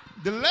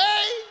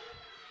 delay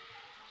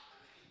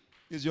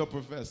is your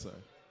professor.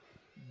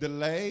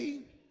 Delay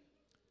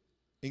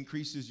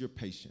increases your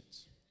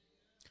patience.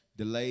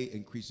 Delay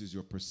increases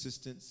your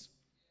persistence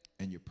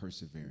and your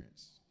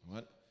perseverance.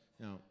 What?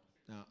 Now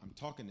I'm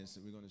talking this,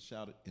 and we're going to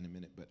shout it in a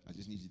minute, but I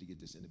just need you to get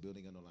this in the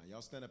building on the line.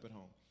 Y'all stand up at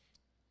home.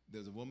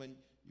 There's a woman,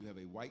 you have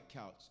a white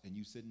couch, and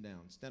you sitting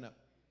down. Stand up,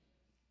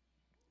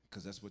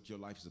 because that's what your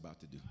life is about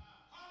to do.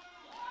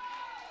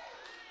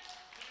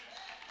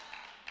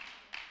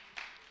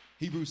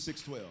 Hebrews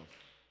 6:12.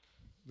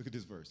 Look at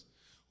this verse.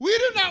 We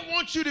do not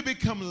want you to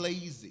become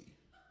lazy.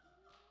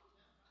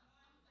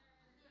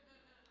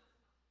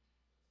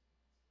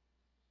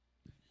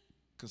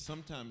 Because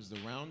sometimes the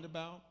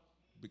roundabout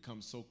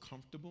becomes so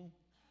comfortable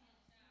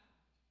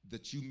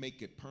that you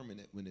make it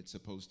permanent when it's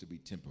supposed to be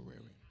temporary.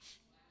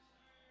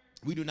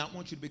 We do not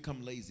want you to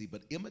become lazy,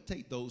 but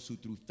imitate those who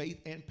through faith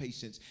and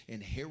patience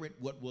inherit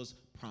what was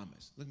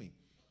promised. Look at me.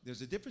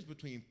 There's a difference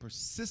between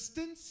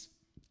persistence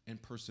and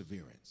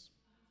perseverance.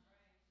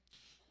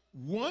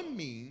 One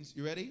means,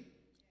 you ready?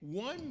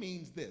 One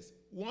means this.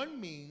 One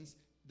means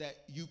that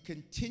you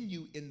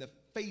continue in the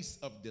face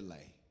of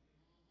delay.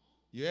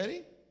 You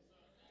ready?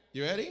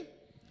 You ready?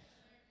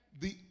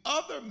 The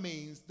other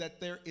means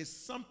that there is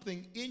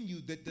something in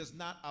you that does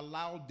not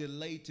allow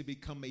delay to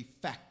become a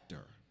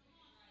factor.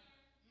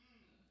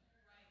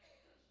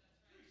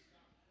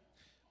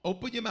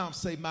 Open your mouth,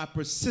 say, my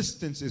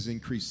persistence is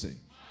increasing.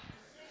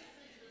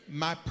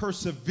 My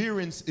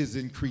perseverance is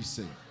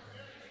increasing.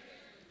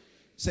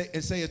 Say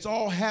it's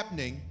all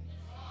happening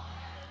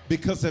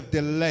because of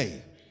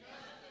delay.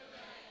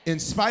 In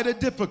spite of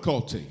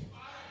difficulty,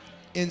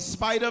 in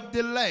spite of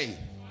delay,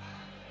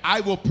 I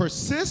will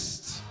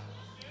persist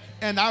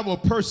and I will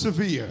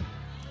persevere.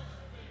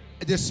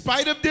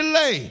 Despite of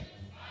delay,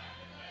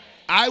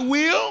 I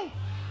will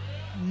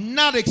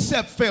not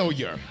accept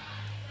failure.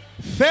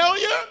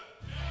 Failure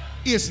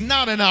is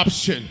not an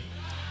option.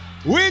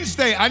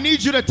 Wednesday, I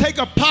need you to take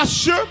a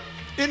posture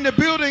in the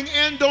building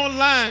and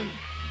online.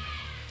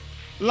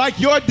 Like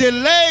your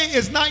delay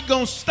is not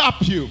going to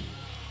stop you.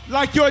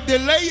 Like your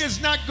delay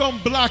is not going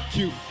to block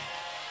you.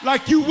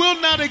 Like you will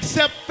not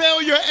accept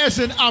failure as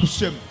an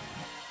option.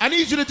 I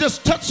need you to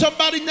just touch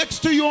somebody next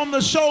to you on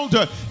the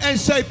shoulder and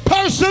say,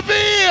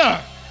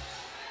 persevere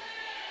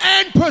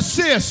and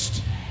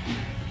persist.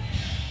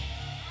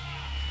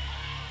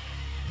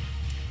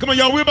 Come on,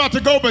 y'all, we're about to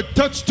go, but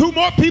touch two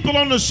more people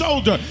on the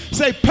shoulder.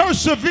 Say,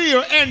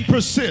 persevere and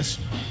persist.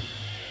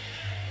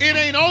 It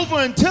ain't over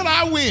until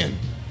I win.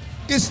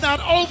 It's not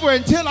over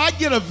until I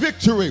get a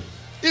victory.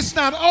 It's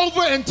not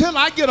over until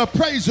I get a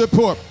praise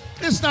report.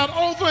 It's not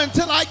over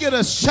until I get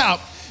a shout.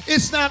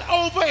 It's not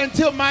over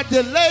until my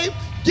delay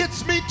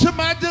gets me to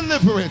my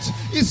deliverance.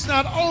 It's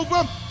not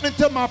over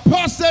until my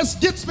process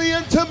gets me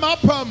into my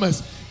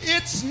promise.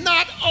 It's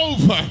not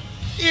over.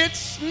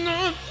 It's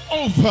not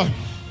over.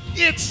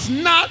 It's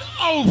not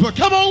over.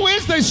 Come on,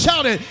 Wednesday,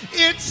 shout it.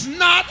 It's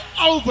not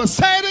over.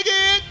 Say it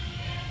again.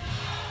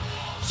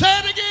 Say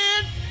it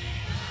again.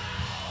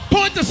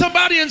 Point to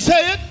somebody and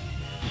say it.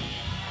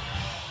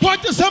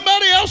 Point to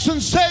somebody else and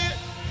say it.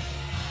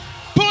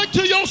 Point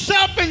to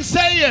yourself and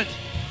say it.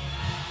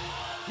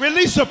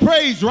 Release a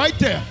praise right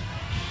there.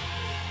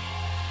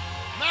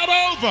 Not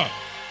over.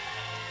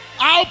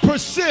 I'll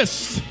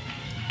persist.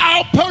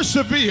 I'll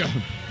persevere.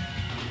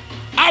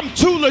 I'm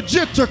too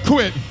legit to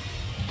quit.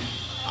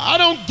 I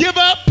don't give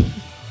up.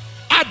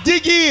 I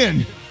dig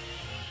in.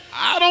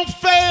 I don't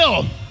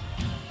fail.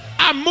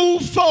 I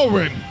move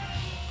forward.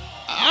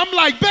 I'm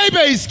like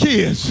Bebe's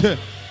kids.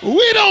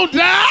 We don't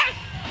die.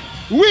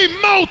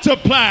 We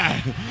multiply.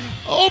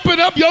 Open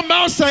up your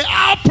mouth, say,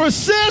 I'll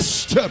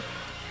persist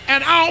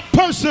and I'll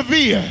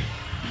persevere.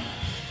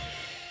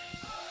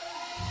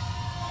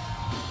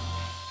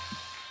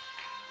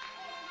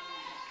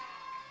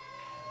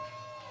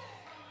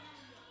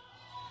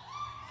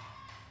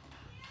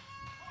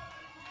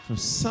 For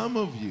some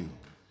of you,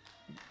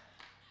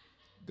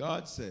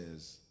 God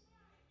says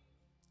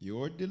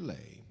your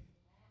delay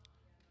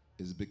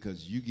is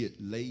because you get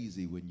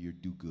lazy when you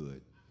do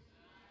good.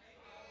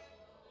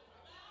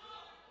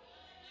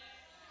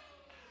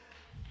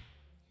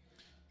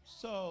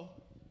 So,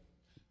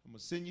 I'm going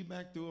to send you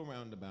back through a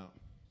roundabout.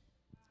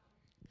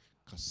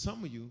 Because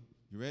some of you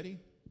ready?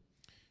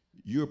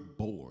 You're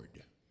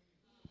bored.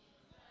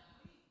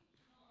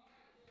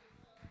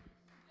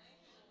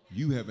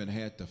 You haven't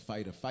had to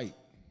fight a fight.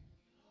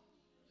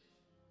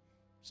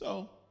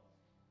 So,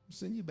 I'm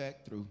send you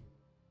back through.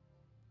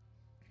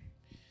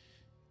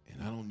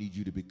 And I don't need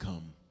you to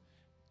become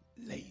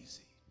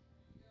lazy.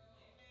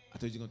 I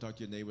told you you're going to talk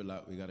to your neighbor a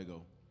lot. We got to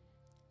go.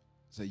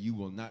 Say, you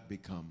will not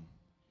become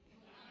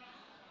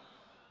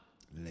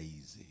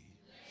lazy.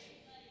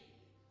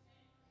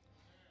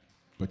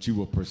 But you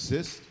will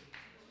persist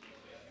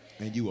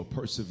and you will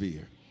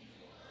persevere.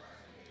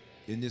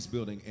 In this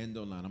building and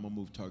online, I'm going to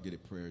move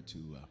targeted prayer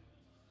to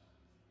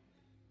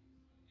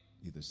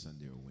either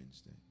Sunday or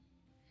Wednesday.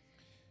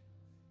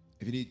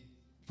 If you need,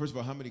 first of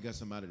all, how many got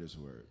some out of this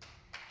word?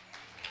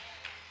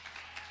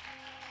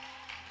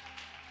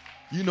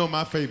 You know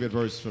my favorite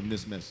verse from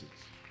this message.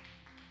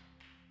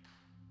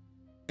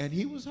 And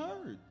he was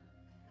heard.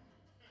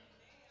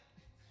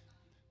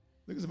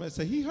 Look at somebody and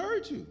say, he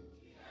heard you.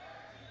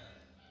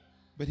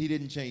 But he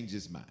didn't change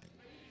his mind.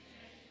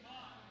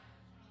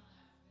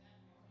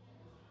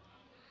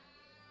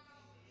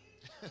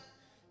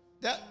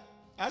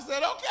 I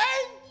said,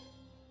 okay.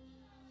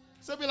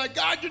 Some people are like,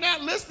 God, you're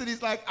not listening.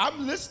 He's like,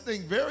 I'm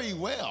listening very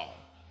well.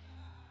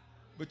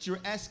 But you're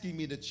asking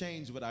me to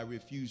change what I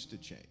refuse to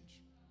change.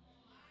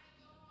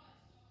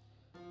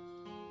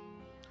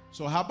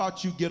 So how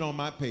about you get on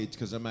my page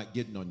because I'm not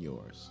getting on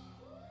yours?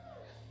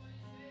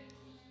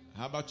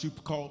 How about you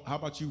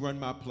run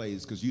my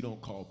plays because you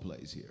don't call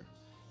plays here?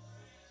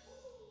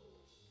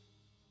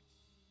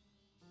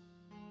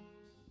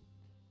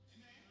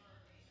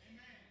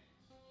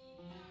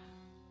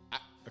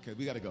 Okay,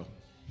 we got to go.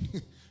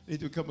 Need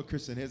to become a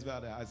Christian. Heads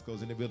bowed, eyes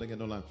closed, in the building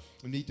and online.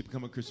 You need to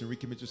become a Christian.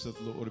 Recommit yourself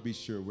to the Lord. Or to be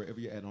sure, wherever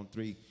you're at on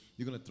 3,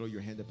 you're going to throw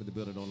your hand up in the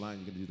building online.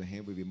 You're going to do the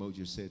hand wave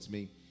emoji or say it's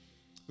me.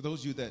 For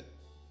those of you that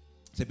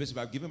say, Bishop,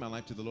 I've given my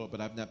life to the Lord,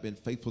 but I've not been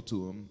faithful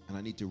to him, and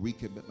I need to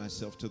recommit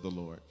myself to the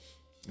Lord.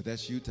 If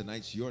that's you,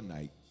 tonight's your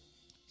night.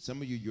 Some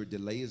of you, your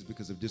delay is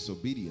because of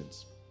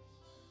disobedience.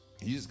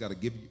 You just got to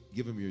give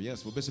him your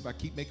yes. Well, Bishop, I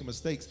keep making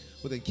mistakes.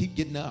 Well, then keep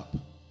getting up.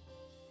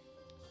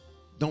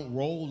 Don't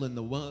roll in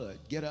the mud.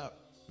 Get up.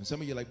 And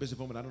some of you are like, Bishop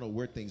Foreman, I don't know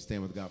where things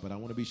stand with God, but I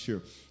want to be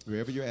sure,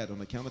 wherever you're at, on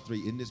the count of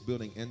 3, in this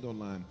building and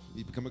online,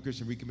 you become a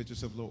Christian, recommit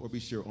yourself, Lord, or be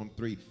sure. On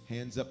 3,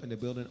 hands up in the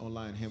building,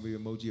 online, hand wave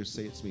emoji, or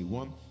say it's me.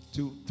 1,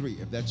 2, 3.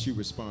 If that's you,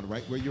 respond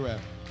right where you're at.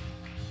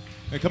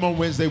 And come on,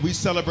 Wednesday, we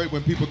celebrate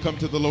when people come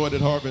to the Lord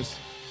at Harvest.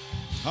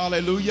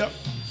 Hallelujah.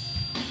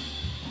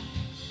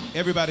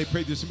 Everybody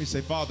pray this with me.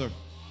 Say, Father,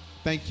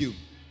 thank you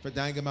for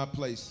dying in my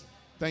place.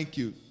 Thank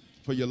you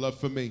for your love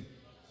for me.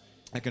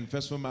 I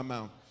confess with my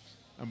mouth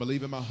and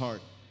believe in my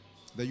heart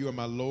that you are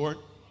my Lord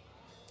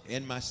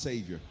and my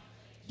Savior.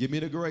 Give me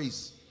the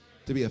grace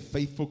to be a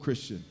faithful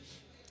Christian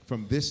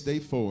from this day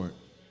forward.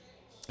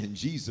 In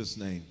Jesus'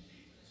 name,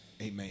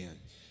 amen.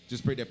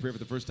 Just prayed that prayer for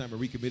the first time or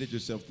recommitted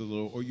yourself to the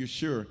Lord, or you're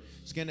sure,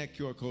 scan that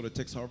QR code or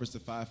text Harvest to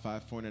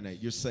 55498.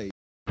 You're saved.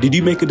 Did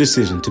you make a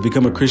decision to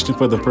become a Christian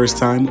for the first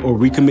time or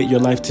recommit your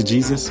life to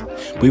Jesus?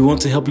 We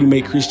want to help you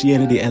make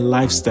Christianity a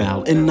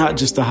lifestyle and not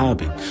just a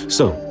hobby.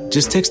 So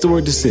just text the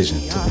word decision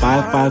to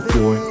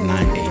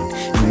 55498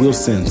 and we'll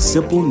send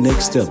simple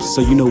next steps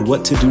so you know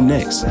what to do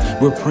next.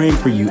 We're praying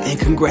for you and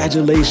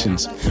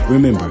congratulations.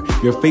 Remember,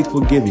 your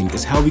faithful giving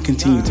is how we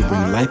continue to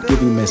bring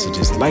life-giving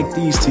messages like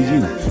these to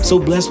you. So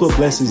bless what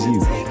blesses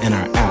you in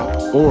our app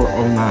or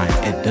online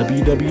at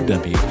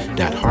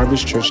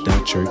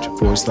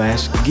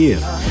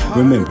www.harvestchurch.church/give.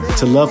 Remember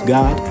to love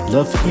God,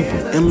 love people,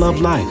 and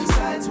love life.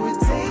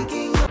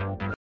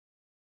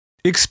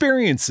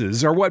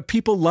 Experiences are what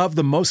people love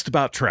the most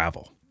about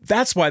travel.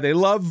 That's why they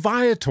love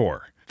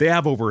Viator. They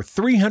have over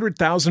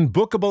 300,000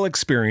 bookable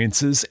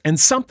experiences and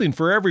something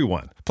for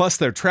everyone. Plus,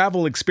 their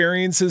travel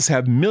experiences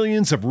have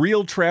millions of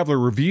real traveler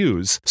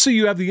reviews, so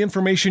you have the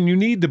information you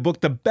need to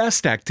book the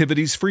best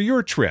activities for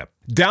your trip.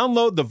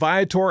 Download the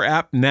Viator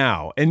app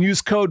now and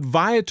use code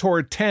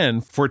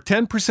Viator10 for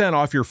 10%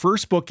 off your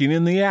first booking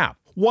in the app.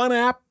 One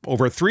app,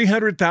 over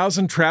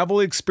 300,000 travel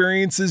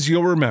experiences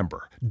you'll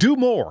remember. Do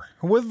more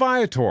with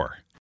Viator.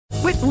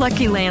 With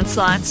Lucky Land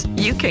Slots,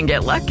 you can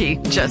get lucky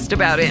just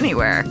about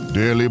anywhere.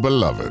 Dearly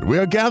beloved, we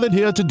are gathered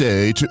here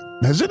today to...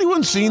 Has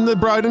anyone seen the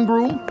bride and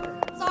groom?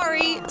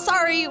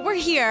 Sorry, we're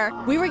here.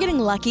 We were getting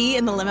lucky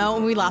in the limo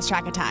and we lost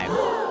track of time.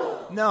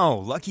 No,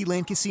 Lucky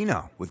Land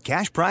Casino, with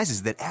cash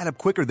prizes that add up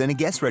quicker than a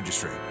guest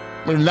registry.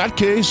 In that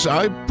case,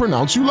 I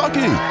pronounce you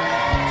lucky.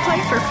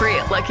 Play for free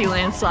at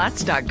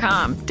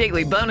LuckyLandSlots.com.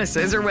 Daily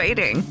bonuses are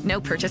waiting. No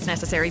purchase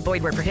necessary.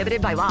 Void where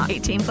prohibited by law.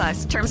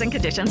 18+. Terms and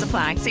conditions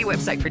apply. See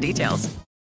website for details.